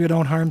as long as you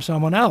don't harm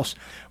someone else.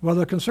 Well,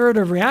 the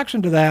conservative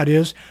reaction to that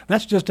is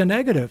that's just a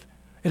negative.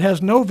 It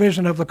has no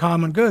vision of the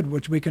common good,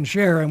 which we can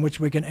share and which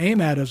we can aim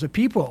at as a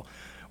people,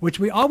 which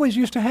we always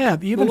used to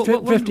have. Even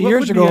 50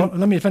 years ago,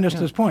 let me finish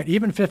this point.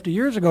 Even 50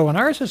 years ago in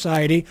our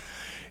society,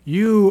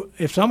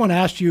 if someone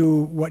asked you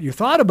what you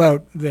thought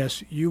about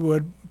this, you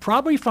would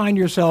probably find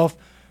yourself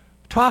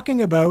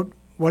talking about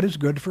what is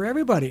good for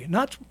everybody,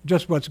 not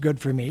just what's good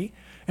for me.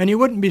 And you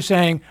wouldn't be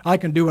saying, I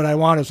can do what I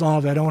want as long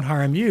as I don't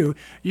harm you.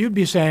 You'd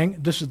be saying,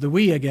 this is the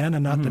we again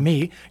and not the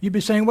me. You'd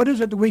be saying, what is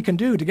it that we can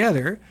do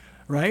together,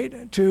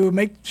 right, to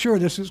make sure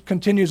this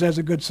continues as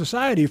a good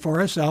society for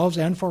ourselves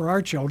and for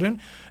our children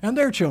and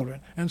their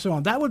children and so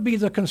on. That would be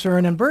the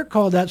concern, and Burke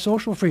called that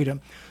social freedom,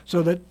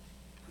 so that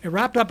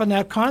wrapped up in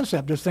that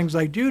concept is things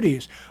like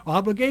duties,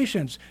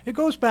 obligations. It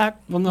goes back...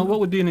 Well, now, what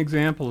would be an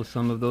example of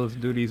some of those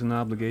duties and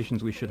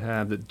obligations we should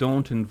have that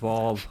don't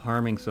involve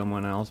harming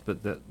someone else,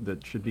 but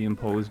that should be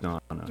imposed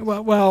on us?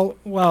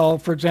 Well.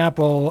 For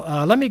example,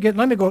 let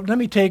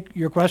me take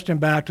your question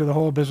back to the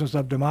whole business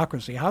of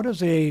democracy. How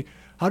does a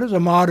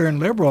modern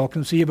liberal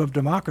conceive of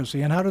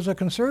democracy, and how does a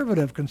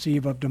conservative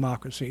conceive of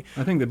democracy?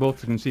 I think they both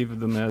conceive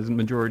of them as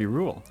majority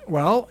rule.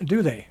 Well,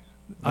 do they?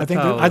 I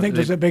think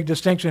there's a big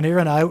distinction here,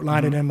 and I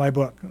outline it in my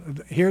book.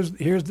 Here's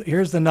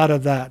the nut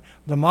of that.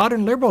 The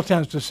modern liberal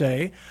tends to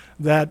say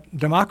that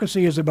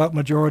democracy is about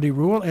majority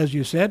rule, as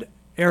you said.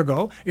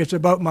 Ergo, it's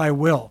about my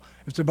will.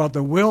 It's about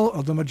the will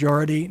of the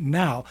majority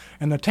now.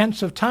 And the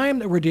tense of time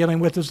that we're dealing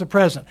with is the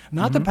present,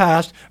 not the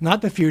past,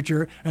 not the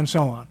future, and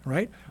so on,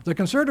 right? The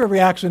conservative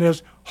reaction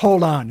is,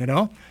 hold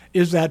on,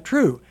 Is that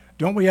true?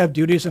 Don't we have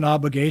duties and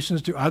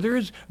obligations to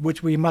others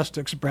which we must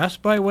express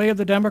by way of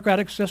the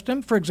democratic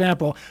system? For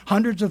example,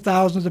 hundreds of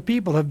thousands of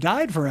people have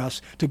died for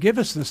us to give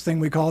us this thing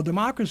we call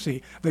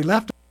democracy. They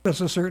left us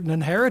a certain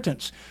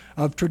inheritance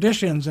of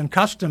traditions and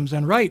customs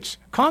and rights,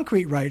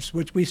 concrete rights,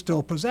 which we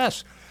still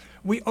possess.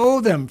 We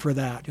owe them for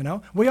that,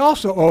 We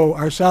also owe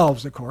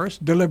ourselves, of course,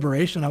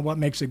 deliberation on what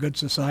makes a good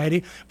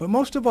society. But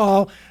most of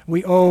all,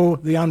 we owe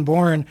the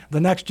unborn,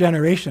 the next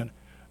generation,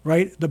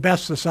 right? The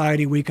best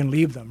society we can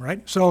leave them,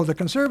 right? So the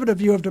conservative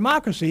view of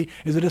democracy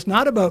is that it's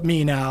not about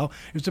me now,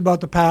 it's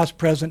about the past,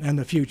 present, and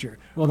the future.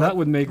 Well, that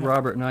would make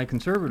Robert and I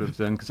conservatives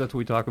then, because that's what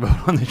we talk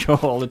about on the show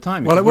all the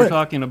time. Well, we're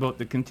talking about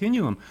the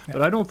continuum. Yeah.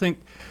 But I don't think,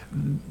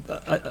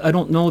 I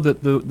don't know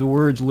that the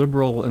words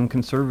liberal and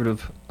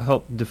conservative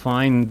help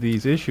define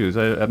these issues.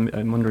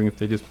 I'm wondering if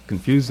they just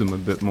confuse them a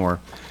bit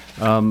more.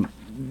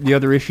 The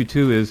other issue,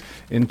 too, is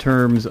in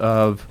terms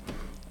of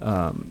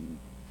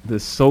the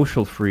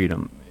social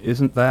freedom.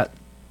 Isn't that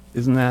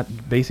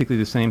basically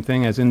the same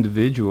thing as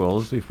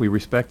individuals? If we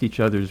respect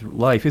each other's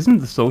life, isn't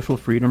the social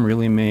freedom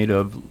really made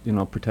of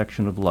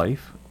protection of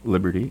life,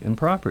 liberty, and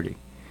property?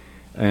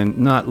 And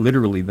not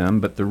literally them,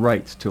 but the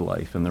rights to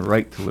life and the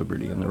right to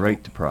liberty and the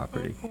right to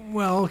property.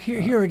 Well,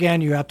 here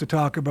again, you have to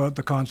talk about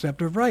the concept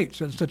of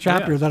rights. It's the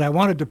chapter that I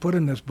wanted to put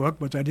in this book,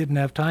 but I didn't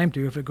have time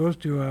to. If it goes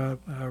to a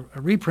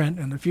reprint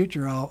in the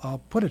future,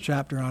 I'll put a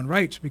chapter on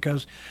rights,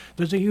 because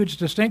there's a huge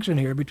distinction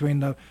here between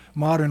the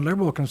modern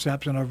liberal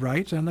conception of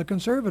rights and the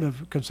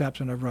conservative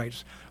conception of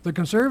rights. The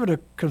conservative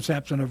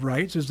conception of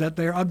rights is that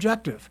they're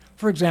objective.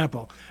 For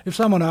example, if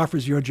someone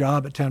offers you a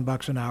job at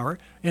 $10 an hour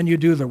and you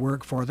do the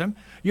work for them,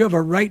 you have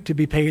a right to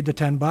be paid the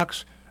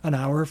 $10 an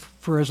hour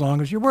for as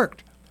long as you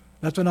worked.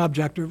 That's an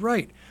objective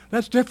right.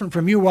 That's different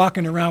from you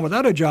walking around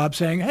without a job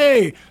saying,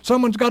 hey,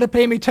 someone's got to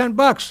pay me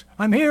 $10.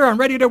 I'm here, I'm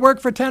ready to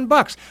work for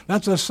 $10.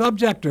 That's a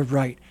subjective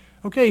right.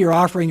 Okay, you're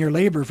offering your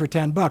labor for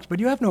 $10, but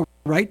you have no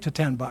right to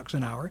 $10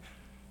 an hour,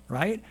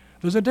 right?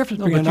 There's a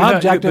difference between an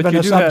objective and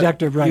a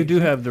subjective right. You do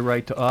have the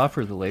right to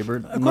offer the labor.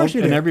 Of course you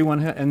do. And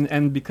everyone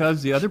and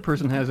because the other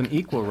person has an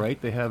equal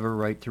right, they have a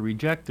right to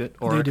reject it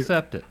or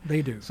accept it.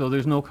 They do. So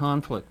there's no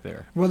conflict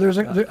there. Well,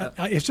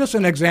 it's just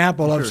an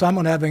example of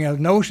someone having a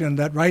notion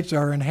that rights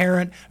are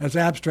inherent as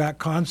abstract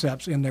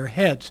concepts in their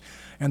heads,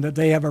 and that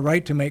they have a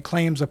right to make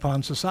claims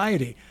upon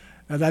society.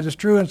 That is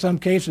true in some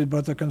cases,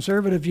 but the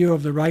conservative view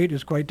of the right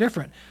is quite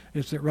different.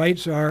 It's that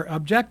rights are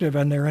objective,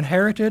 and they're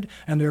inherited,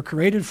 and they're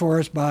created for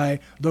us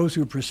by those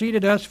who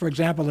preceded us. For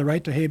example, the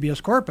right to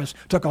habeas corpus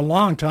took a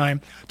long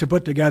time to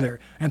put together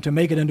and to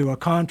make it into a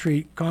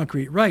concrete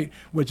right,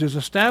 which is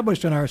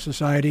established in our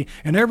society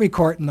in every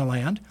court in the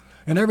land,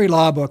 in every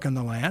law book in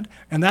the land,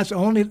 and that's the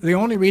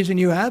only reason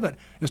you have it.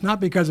 It's not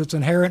because it's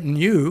inherent in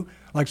you,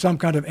 like some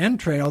kind of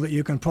entrail that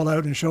you can pull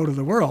out and show to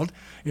the world.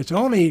 It's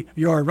only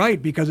your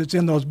right because it's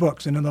in those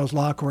books and in those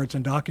law courts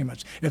and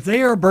documents. If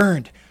they are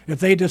burned, if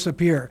they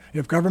disappear,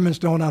 if governments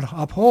don't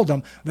uphold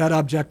them, that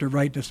objective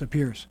right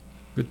disappears.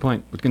 Good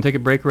point. We can take a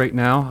break right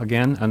now.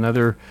 Again,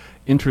 another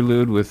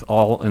interlude with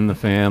All in the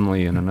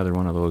Family and another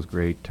one of those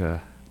great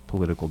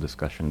political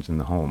discussions in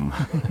the home.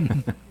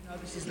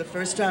 This is the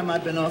first time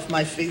I've been off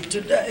my feet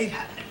today.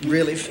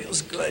 Really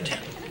feels good.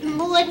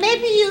 Boy,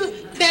 maybe you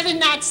better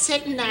not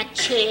sit in that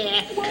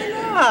chair. Why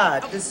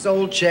not? This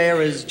old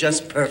chair is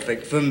just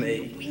perfect for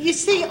me. You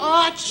see,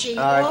 Archie.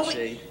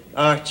 Archie.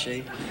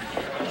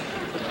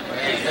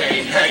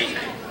 Hey.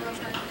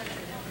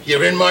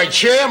 You're in my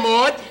chair,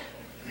 Maud.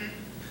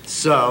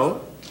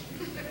 So?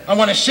 I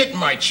want to sit in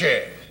my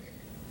chair.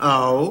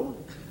 Oh?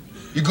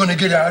 You gonna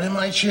get out of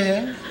my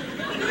chair?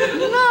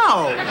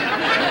 No.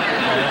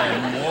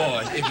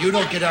 If you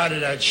don't get out of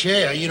that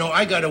chair,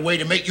 I got a way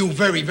to make you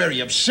very, very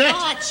upset.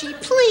 Archie,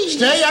 please.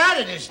 Stay out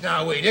of this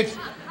now, Edith.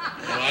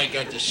 Well, I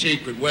got the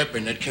secret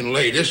weapon that can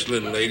lay this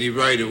little lady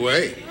right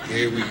away.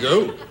 Here we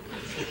go.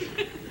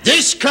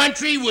 This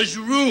country was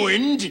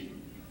ruined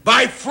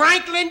by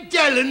Franklin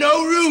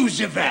Delano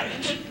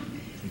Roosevelt.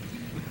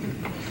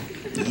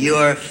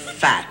 You're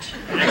fat.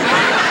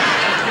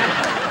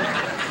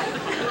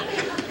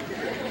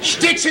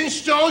 Sticks and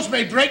stones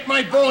may break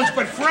my bones,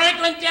 but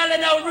Franklin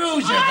Delano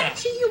Roosevelt.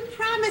 Archie, you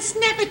promised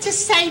never to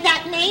say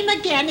that name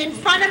again in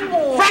front of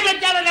more. Franklin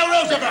Delano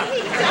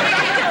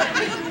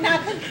Roosevelt.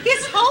 Nothing.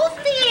 His whole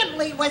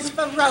family was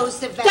for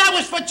Roosevelt. That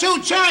was for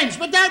 2 times,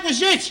 but that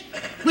was it.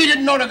 We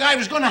didn't know the guy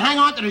was going to hang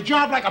on to the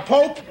job like a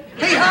pope.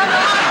 He hung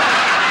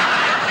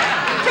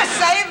on to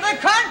save the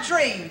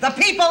country. The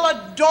people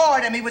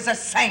adored him. He was a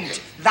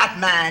saint. That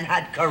man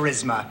had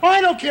charisma.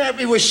 I don't care if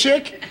he was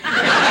sick.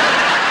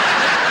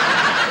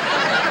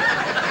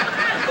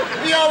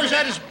 He always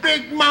had his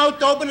big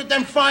mouth open at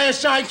them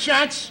fireside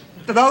chats.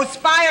 Those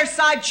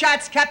fireside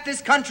chats kept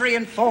this country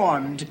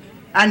informed.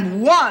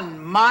 And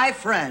one, my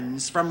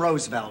friends, from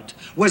Roosevelt,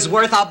 was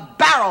worth a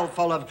barrel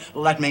full of,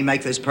 let me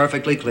make this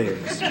perfectly clear.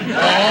 Now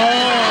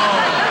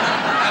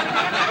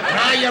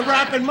you're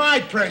rapping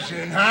my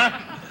president, huh?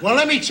 Well,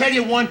 let me tell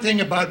you one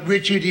thing about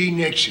Richard E.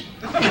 Nixon.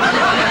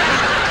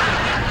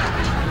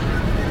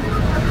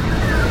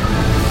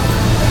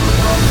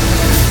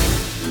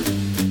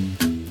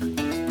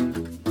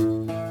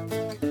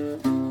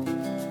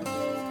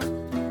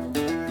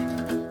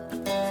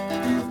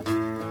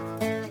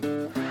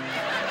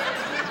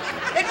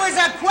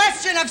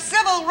 Of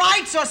civil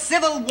rights or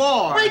civil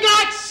war? We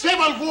got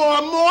civil war,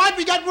 Maud.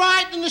 We got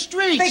rioting in the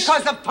streets.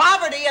 Because of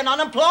poverty and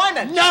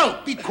unemployment. No,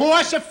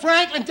 because of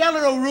Franklin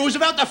Delano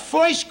Roosevelt, the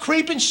first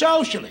creeping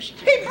socialist.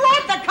 He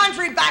brought the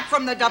country back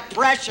from the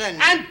Depression.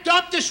 And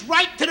dumped us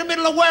right to the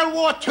middle of World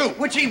War II.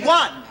 Which he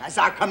won as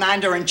our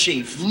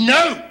commander-in-chief.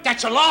 No,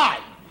 that's a lie.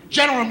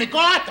 General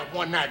MacArthur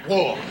won that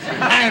war.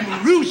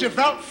 And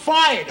Roosevelt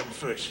fired him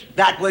first.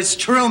 That was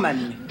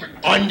Truman.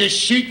 Under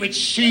secret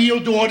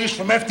sealed orders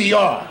from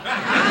FDR.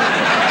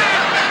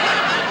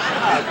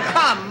 Oh,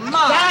 come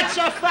on. That's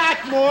a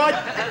fact, Maud.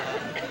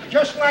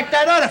 Just like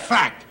that other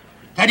fact.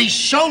 That he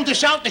sold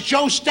us out to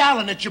Joe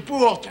Stalin at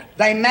Gibraltar.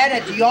 They met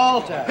at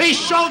Yalta. He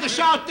sold us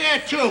out there,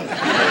 too.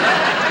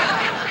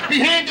 He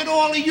handed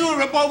all of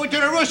Europe over to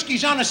the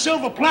Ruskies on a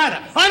silver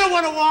platter. I don't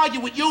want to argue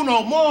with you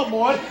no more,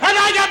 Maud. And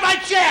I got my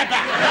chair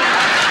back.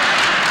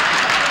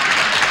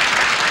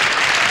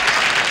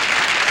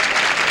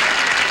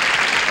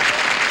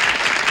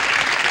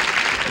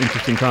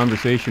 Interesting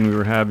conversation we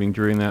were having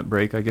during that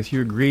break. I guess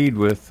you agreed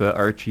with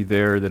Archie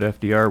there that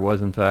FDR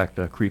was, in fact,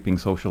 a creeping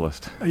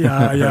socialist.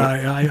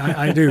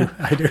 I do.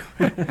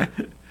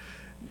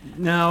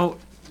 Now,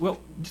 well,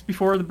 just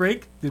before the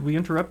break, did we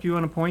interrupt you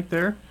on a point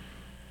there?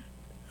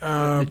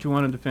 That you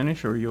wanted to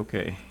finish, or are you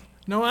okay?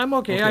 No, I'm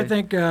okay. I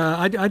think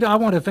I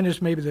want to finish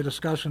maybe the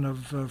discussion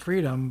of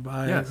freedom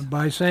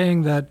by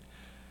saying that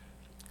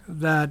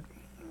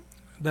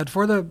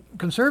for the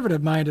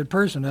conservative-minded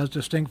person, as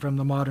distinct from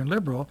the modern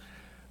liberal,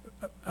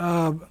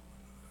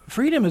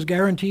 freedom is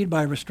guaranteed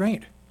by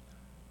restraint.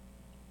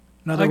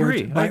 In other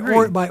words,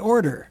 by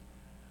order.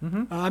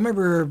 Mm-hmm. I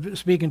remember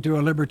speaking to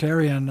a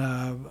libertarian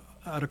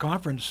at a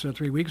conference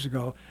 3 weeks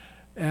ago,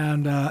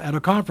 and at a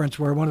conference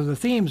where one of the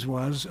themes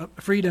was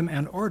freedom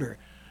and order.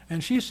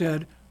 And she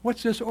said,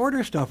 "What's this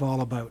order stuff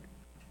all about?"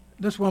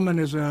 This woman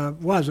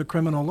was a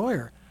criminal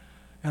lawyer.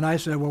 And I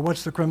said, "Well,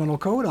 what's the criminal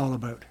code all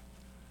about?"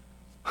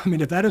 I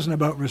mean, if that isn't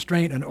about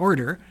restraint and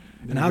order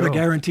and how to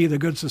guarantee the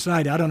good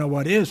society, I don't know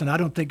what is, and I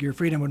don't think your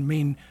freedom would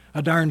mean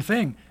a darn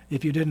thing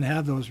if you didn't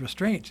have those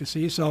restraints, you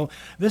see. So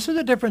this is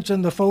a difference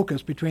in the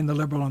focus between the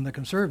liberal and the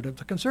conservative.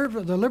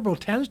 The liberal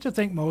tends to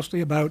think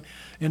mostly about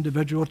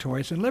individual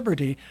choice and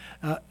liberty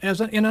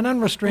in an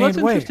unrestrained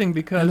way. Well, that's interesting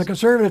because... And the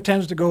conservative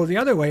tends to go the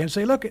other way and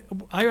say, look,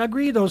 I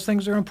agree those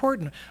things are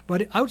important,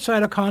 but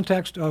outside a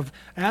context of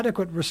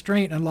adequate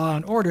restraint and law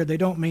and order, they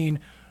don't mean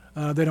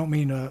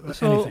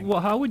anything. Well,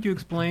 how would you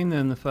explain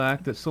then the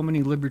fact that so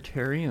many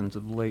libertarians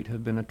of late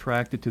have been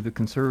attracted to the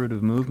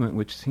conservative movement,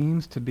 which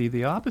seems to be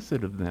the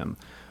opposite of them?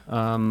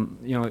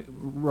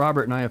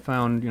 Robert and I have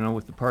found,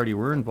 with the party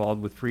we're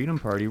involved with, Freedom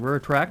Party, we're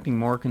attracting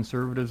more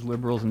conservatives,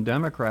 liberals, and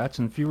Democrats,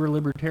 and fewer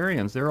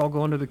libertarians. They're all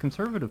going to the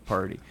Conservative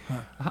Party.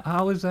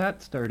 How is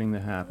that starting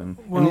to happen?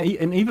 Well,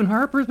 and even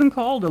Harper's been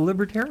called a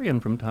libertarian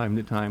from time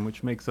to time,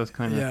 which makes us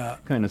kind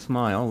of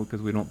smile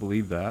because we don't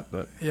believe that.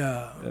 But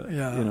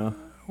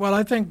Well,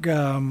 I think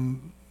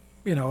and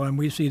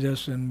we see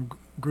this in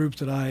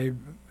groups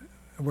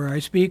where I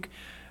speak,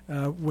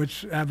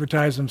 which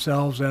advertise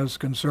themselves as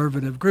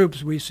conservative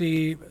groups. We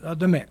see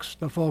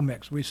the full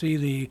mix. We see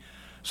the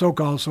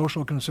so-called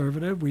social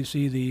conservative, we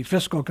see the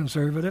fiscal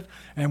conservative,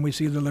 and we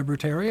see the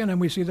libertarian,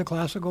 and we see the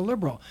classical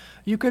liberal.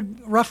 You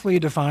could roughly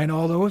define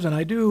all those, and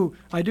I do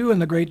in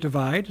The Great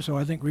Divide, so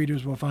I think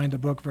readers will find the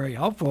book very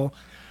helpful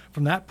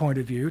from that point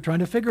of view, trying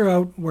to figure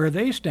out where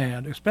they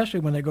stand, especially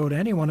when they go to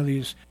any one of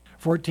these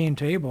 14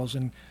 tables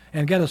and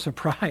get a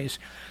surprise.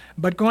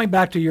 But going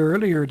back to your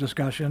earlier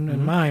discussion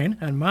and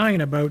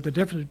mine about the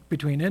difference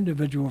between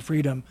individual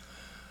freedom,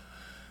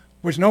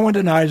 which no one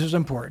denies is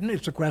important.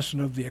 It's a question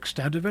of the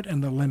extent of it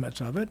and the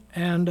limits of it,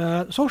 and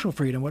social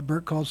freedom, what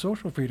Burke calls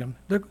social freedom.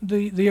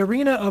 The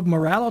arena of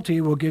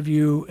morality will give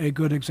you a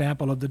good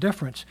example of the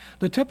difference.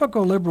 The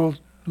typical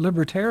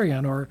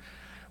libertarian or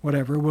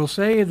whatever will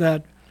say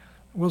that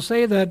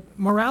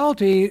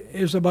morality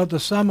is about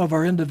the sum of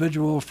our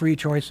individual free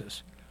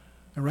choices.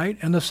 All right?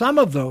 And the sum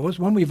of those,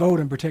 when we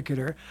vote in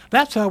particular,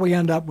 that's how we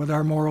end up with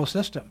our moral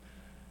system.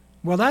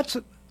 Well, that's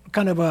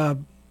kind of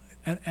an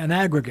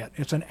aggregate.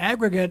 It's an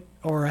aggregate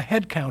or a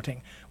head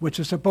counting, which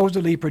is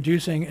supposedly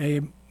producing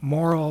a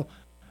moral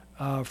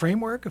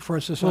framework for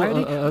a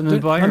society. Well, an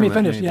environment.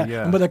 Let me finish,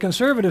 maybe, But the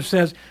conservative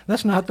says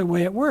that's not the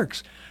way it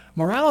works.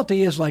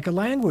 Morality is like a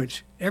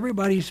language.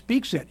 Everybody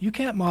speaks it. You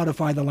can't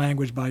modify the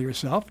language by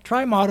yourself.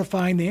 Try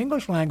modifying the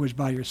English language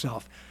by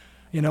yourself.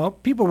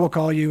 People will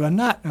call you a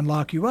nut and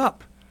lock you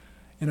up.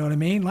 You know what I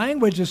mean?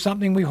 Language is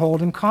something we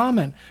hold in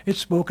common. It's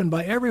spoken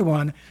by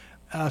everyone.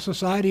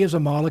 Society is a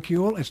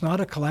molecule. It's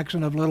not a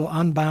collection of little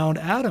unbound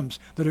atoms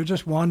that are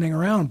just wandering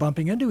around,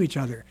 bumping into each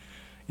other.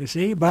 You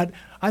see? But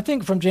I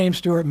think from John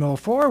Stuart Mill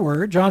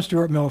forward,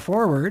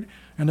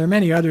 and there are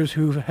many others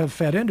who have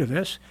fed into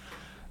this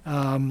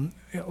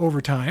over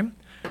time,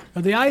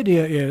 the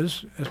idea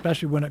is,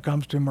 especially when it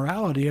comes to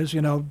morality, is,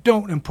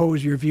 don't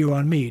impose your view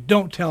on me.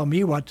 Don't tell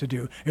me what to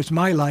do. It's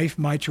my life,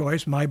 my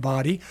choice, my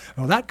body,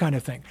 that kind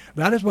of thing.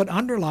 That is what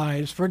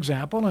underlies, for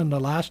example, and the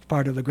last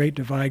part of The Great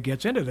Divide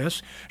gets into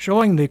this,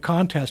 showing the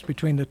contest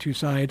between the two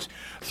sides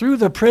through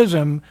the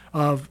prism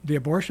of the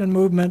abortion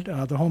movement,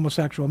 the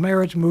homosexual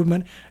marriage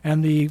movement,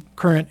 and the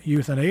current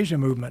euthanasia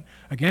movement.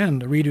 Again,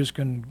 the readers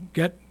can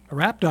get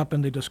wrapped up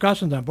in the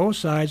discussions on both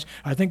sides.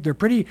 I think they're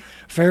pretty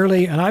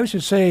fairly, and I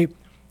should say,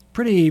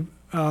 pretty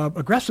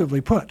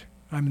aggressively put.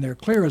 I mean, they're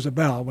clear as a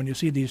bell when you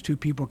see these two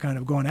people kind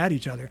of going at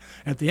each other.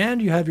 At the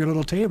end, you have your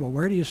little table.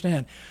 Where do you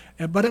stand?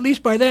 But at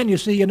least by then,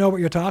 you know what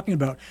you're talking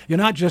about. You're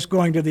not just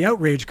going to the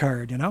outrage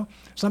card,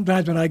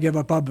 Sometimes when I give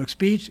a public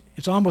speech,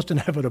 it's almost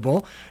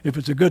inevitable, if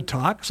it's a good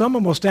talk,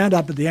 someone will stand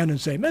up at the end and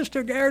say,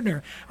 Mr.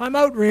 Gardner, I'm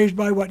outraged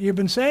by what you've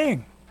been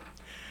saying.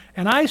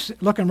 And I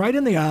look him right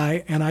in the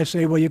eye, and I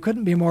say, well, you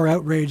couldn't be more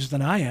outraged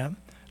than I am.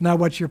 Now,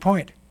 what's your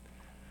point?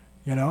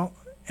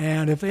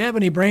 And if they have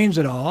any brains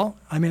at all,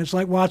 I mean, it's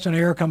like watching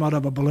air come out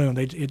of a balloon.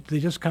 They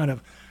just kind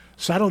of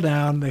settle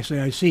down. They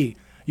say, I see.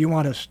 You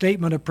want a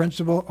statement of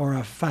principle or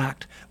a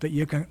fact that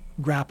you can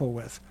grapple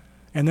with,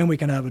 and then we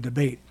can have a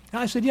debate.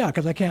 And I said, yeah,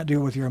 because I can't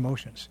deal with your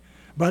emotions.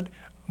 But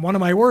one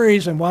of my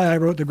worries and why I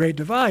wrote The Great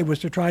Divide was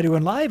to try to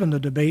enliven the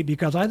debate,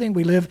 because I think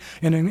we live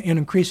in an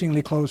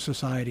increasingly closed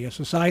society, a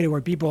society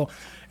where people,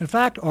 in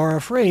fact, are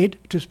afraid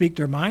to speak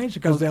their minds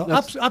because they'll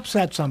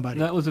upset somebody.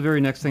 That was the very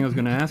next thing I was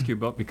going to ask you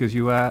about, because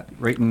you,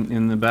 right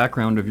in the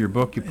background of your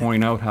book, you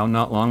point out how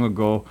not long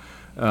ago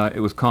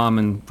it was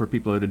common for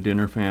people at a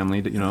dinner family,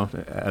 at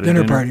a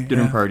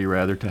dinner party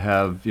rather, to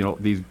have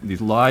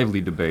these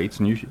lively debates,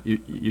 and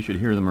you should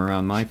hear them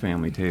around my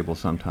family table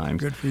sometimes.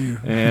 Good for you.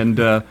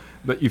 And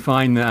but you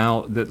find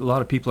now that a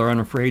lot of people are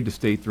unafraid to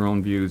state their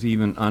own views,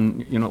 even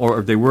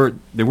or they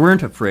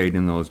weren't afraid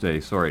in those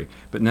days. Sorry,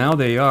 but now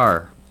they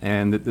are,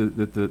 and that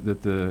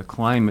the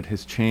climate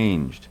has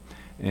changed,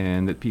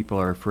 and that people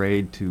are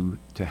afraid to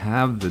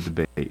have the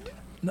debate.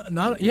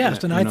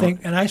 Yes, and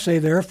I say,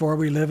 therefore,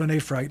 we live in a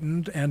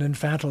frightened and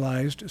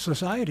infantilized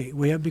society.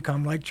 We have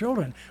become like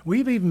children.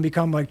 We've even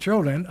become like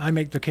children, I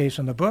make the case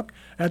in the book,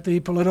 at the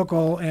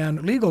political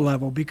and legal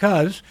level,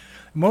 because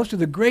most of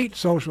the great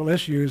social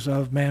issues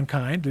of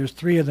mankind, there's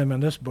 3 of them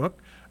in this book,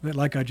 that,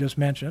 like I just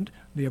mentioned,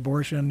 the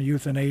abortion,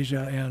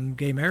 euthanasia, and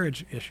gay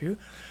marriage issue,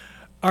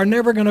 are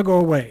never going to go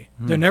away.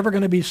 They're never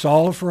going to be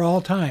solved for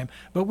all time.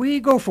 But we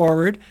go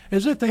forward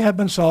as if they have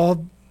been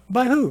solved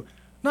by who?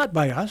 Not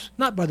by us,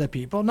 not by the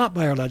people, not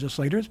by our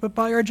legislators, but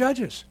by our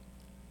judges.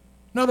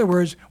 In other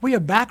words, we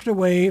have backed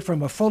away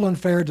from a full and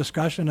fair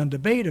discussion and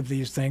debate of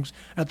these things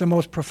at the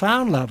most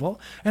profound level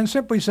and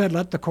simply said,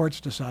 let the courts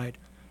decide.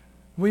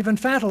 We've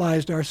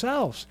infantilized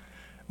ourselves.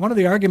 One of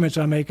the arguments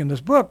I make in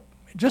this book,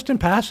 just in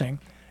passing,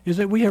 is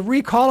that we have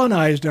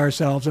recolonized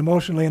ourselves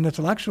emotionally and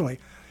intellectually.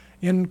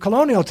 In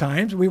colonial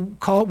times, we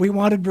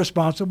wanted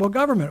responsible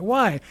government.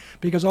 Why?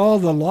 Because all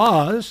the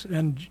laws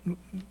and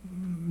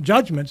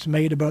judgments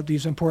made about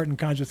these important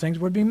kinds of things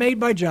would be made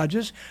by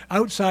judges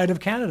outside of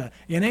Canada,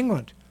 in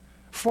England,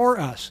 for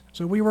us.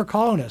 So we were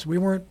colonists. We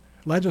weren't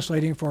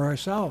legislating for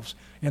ourselves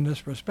in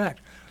this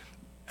respect.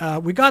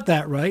 We got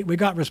that right. We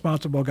got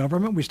responsible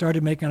government. We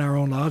started making our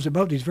own laws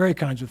about these very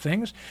kinds of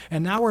things.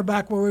 And now we're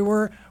back where we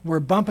were.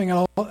 We're bumping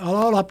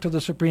all up to the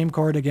Supreme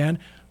Court again,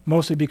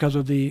 mostly because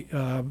of the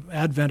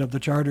advent of the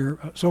Charter,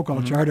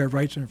 so-called Charter of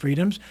Rights and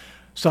Freedoms.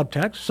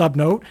 Subtext,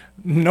 subnote,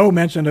 no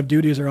mention of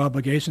duties or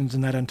obligations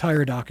in that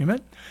entire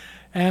document.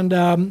 And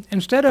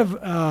instead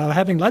of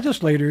having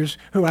legislators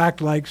who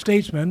act like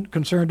statesmen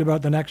concerned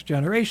about the next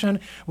generation,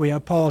 we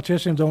have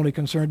politicians only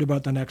concerned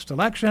about the next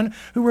election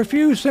who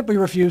simply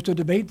refuse to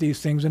debate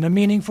these things in a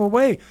meaningful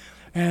way.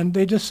 And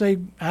they just say,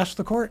 ask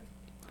the court.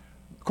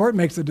 The court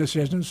makes the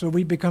decision, so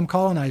we become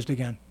colonized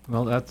again.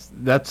 Well,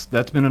 that's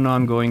been an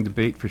ongoing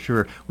debate for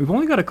sure. We've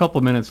only got a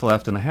couple minutes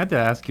left, and I had to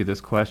ask you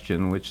this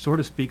question, which sort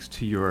of speaks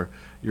to your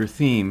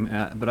theme,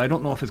 but I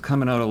don't know if it's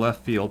coming out of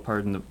left field,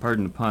 pardon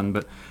the pun,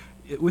 but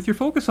with your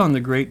focus on the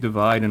Great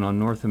Divide and on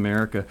North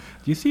America,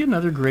 do you see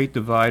another Great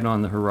Divide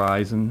on the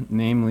horizon,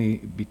 namely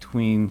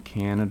between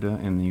Canada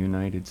and the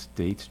United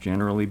States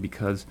generally?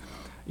 Because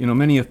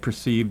many have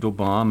perceived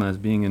Obama as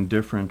being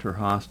indifferent or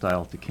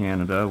hostile to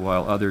Canada,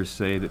 while others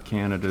say that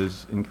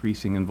Canada's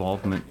increasing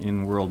involvement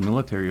in world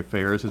military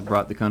affairs has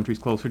brought the countries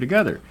closer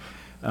together.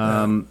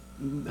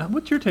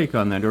 What's your take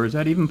on that, or is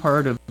that even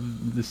part of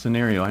the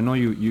scenario? I know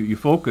you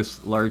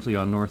focus largely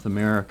on North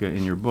America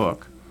in your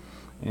book,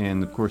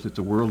 and of course it's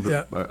a more of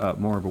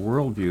a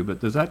worldview, but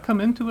does that come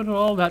into it at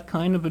all, that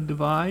kind of a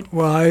divide?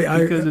 Well,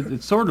 because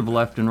it's sort of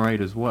left and right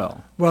as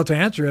well. Well, to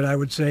answer it, I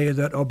would say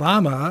that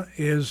Obama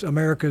is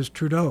America's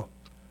Trudeau.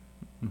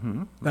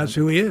 Mm-hmm. That's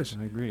who he is.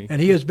 I agree.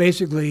 And he is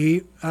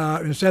basically,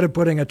 instead of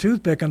putting a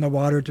toothpick in the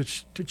water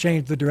to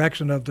change the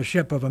direction of the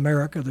ship of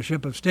America, the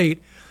ship of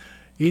state,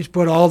 he's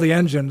put all the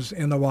engines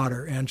in the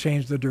water and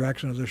changed the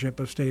direction of the ship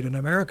of state in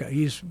America.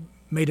 He's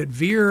made it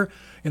veer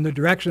in the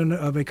direction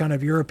of a kind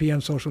of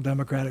European social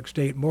democratic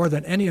state more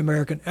than any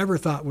American ever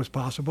thought was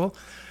possible.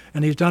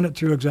 And he's done it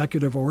through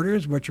executive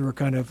orders, which were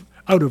kind of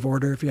out of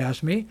order, if you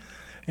ask me,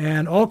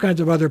 and all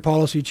kinds of other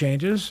policy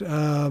changes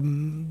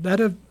that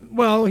have,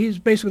 well, he's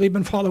basically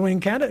been following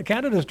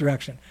Canada's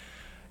direction,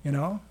 you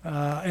know.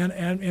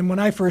 And when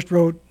I first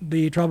wrote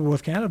the Trouble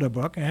with Canada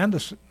book and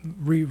the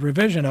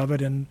revision of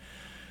it in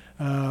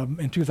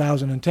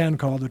 2010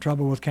 called The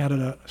Trouble with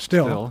Canada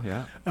Still,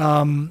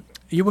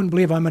 you wouldn't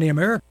believe how many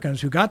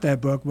Americans who got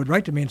that book would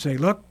write to me and say,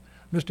 look,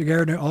 Mr.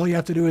 Gardner, all you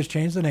have to do is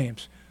change the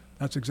names.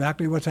 That's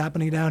exactly what's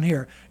happening down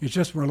here. It's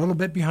just we're a little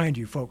bit behind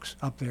you folks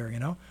up there, you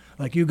know.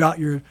 Like you got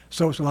your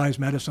socialized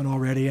medicine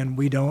already and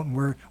we don't,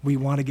 and we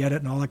want to get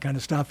it and all that kind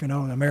of stuff, you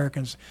know. The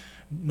Americans,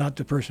 not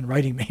the person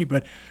writing me,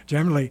 but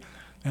generally.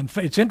 And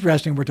it's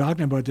interesting we're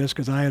talking about this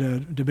because I had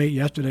a debate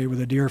yesterday with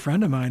a dear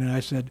friend of mine and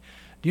I said,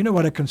 do you know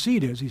what a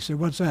conceit is? He said,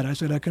 what's that? I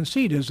said, a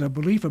conceit is a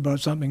belief about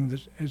something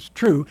that is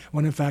true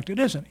when in fact it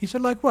isn't. He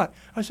said, like what?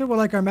 I said, well,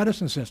 like our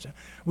medicine system.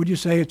 Would you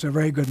say it's a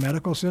very good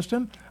medical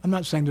system? I'm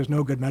not saying there's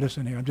no good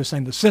medicine here. I'm just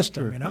saying the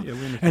system, you know?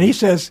 Yeah, and he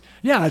says,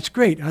 yeah, it's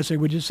great. I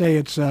said, would you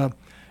say what,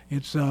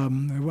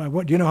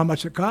 do you know how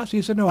much it costs?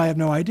 He said, no, I have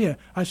no idea.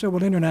 I said,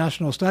 well,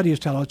 international studies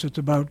tell us it's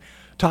about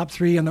top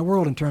 3 in the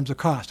world in terms of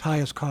cost,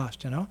 highest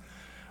cost, you know?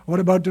 What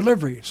about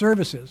delivery,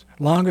 services?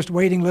 Longest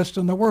waiting list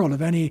in the world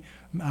of any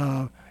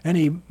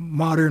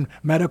modern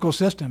medical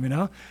system, you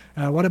know?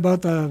 What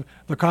about the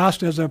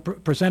cost as a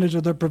percentage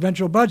of the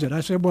provincial budget?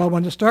 I said, well,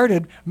 when it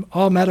started,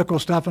 all medical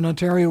stuff in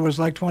Ontario was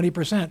like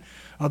 20%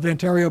 of the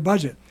Ontario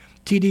budget.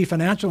 TD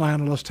financial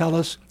analysts tell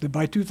us that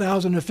by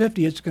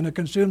 2050, it's going to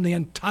consume the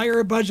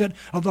entire budget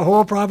of the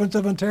whole province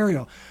of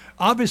Ontario.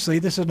 Obviously,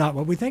 this is not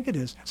what we think it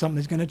is.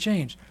 Something's going to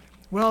change.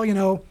 Well, you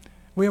know,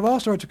 we have all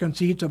sorts of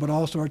conceits about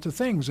all sorts of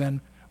things, and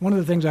one of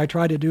the things I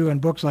try to do in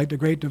books like The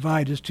Great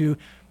Divide is to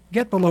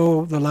get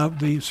below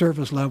the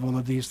surface level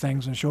of these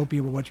things and show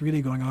people what's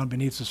really going on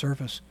beneath the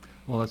surface.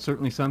 Well, that's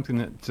certainly something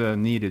that's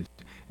needed.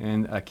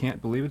 And I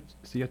can't believe it.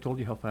 See, I told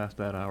you how fast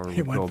that hour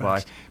would go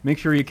by. Make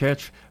sure you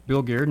catch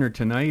Bill Gardner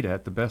tonight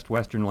at the Best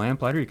Western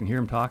Lamplighter. You can hear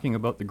him talking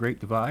about The Great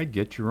Divide.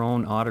 Get your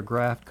own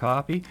autographed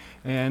copy.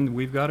 And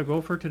we've got to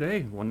go for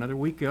today. One another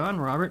week gone,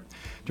 Robert.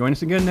 Join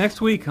us again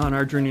next week on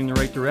our Journey in the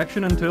Right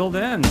Direction. Until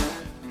then,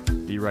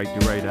 be right,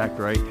 do right, act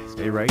right,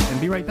 stay right, and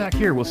be right back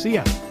here. We'll see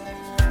ya.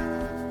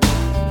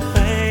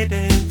 Fade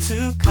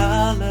into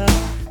color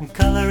and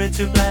color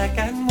into black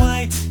and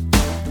white.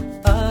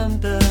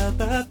 Under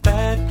the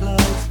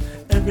bedclothes,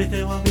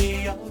 everything will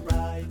be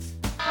alright.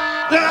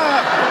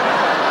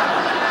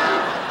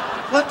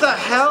 What the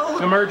hell?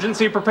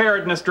 Emergency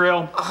preparedness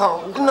drill.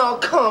 Oh, no,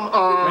 come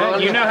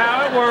on. You know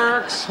how it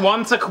works.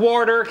 Once a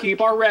quarter, keep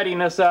our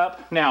readiness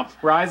up. Now,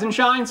 rise and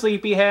shine,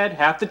 sleepyhead.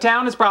 Half the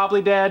town is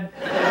probably dead.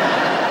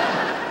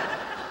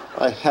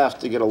 I have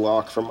to get a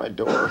lock for my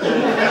door.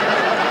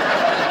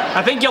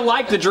 I think you'll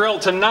like the drill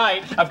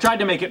tonight. I've tried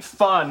to make it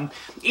fun.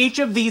 Each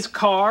of these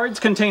cards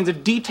contains a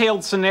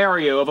detailed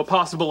scenario of a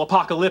possible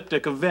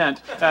apocalyptic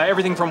event.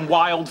 Everything from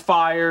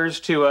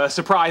wildfires to a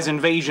surprise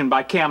invasion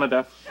by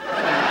Canada.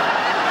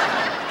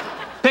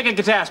 Pick a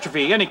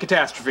catastrophe, any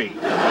catastrophe.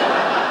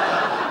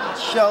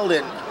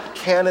 Sheldon,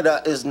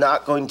 Canada is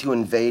not going to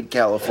invade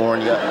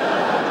California.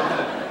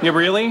 You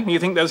really? You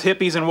think those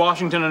hippies in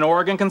Washington and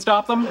Oregon can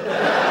stop them?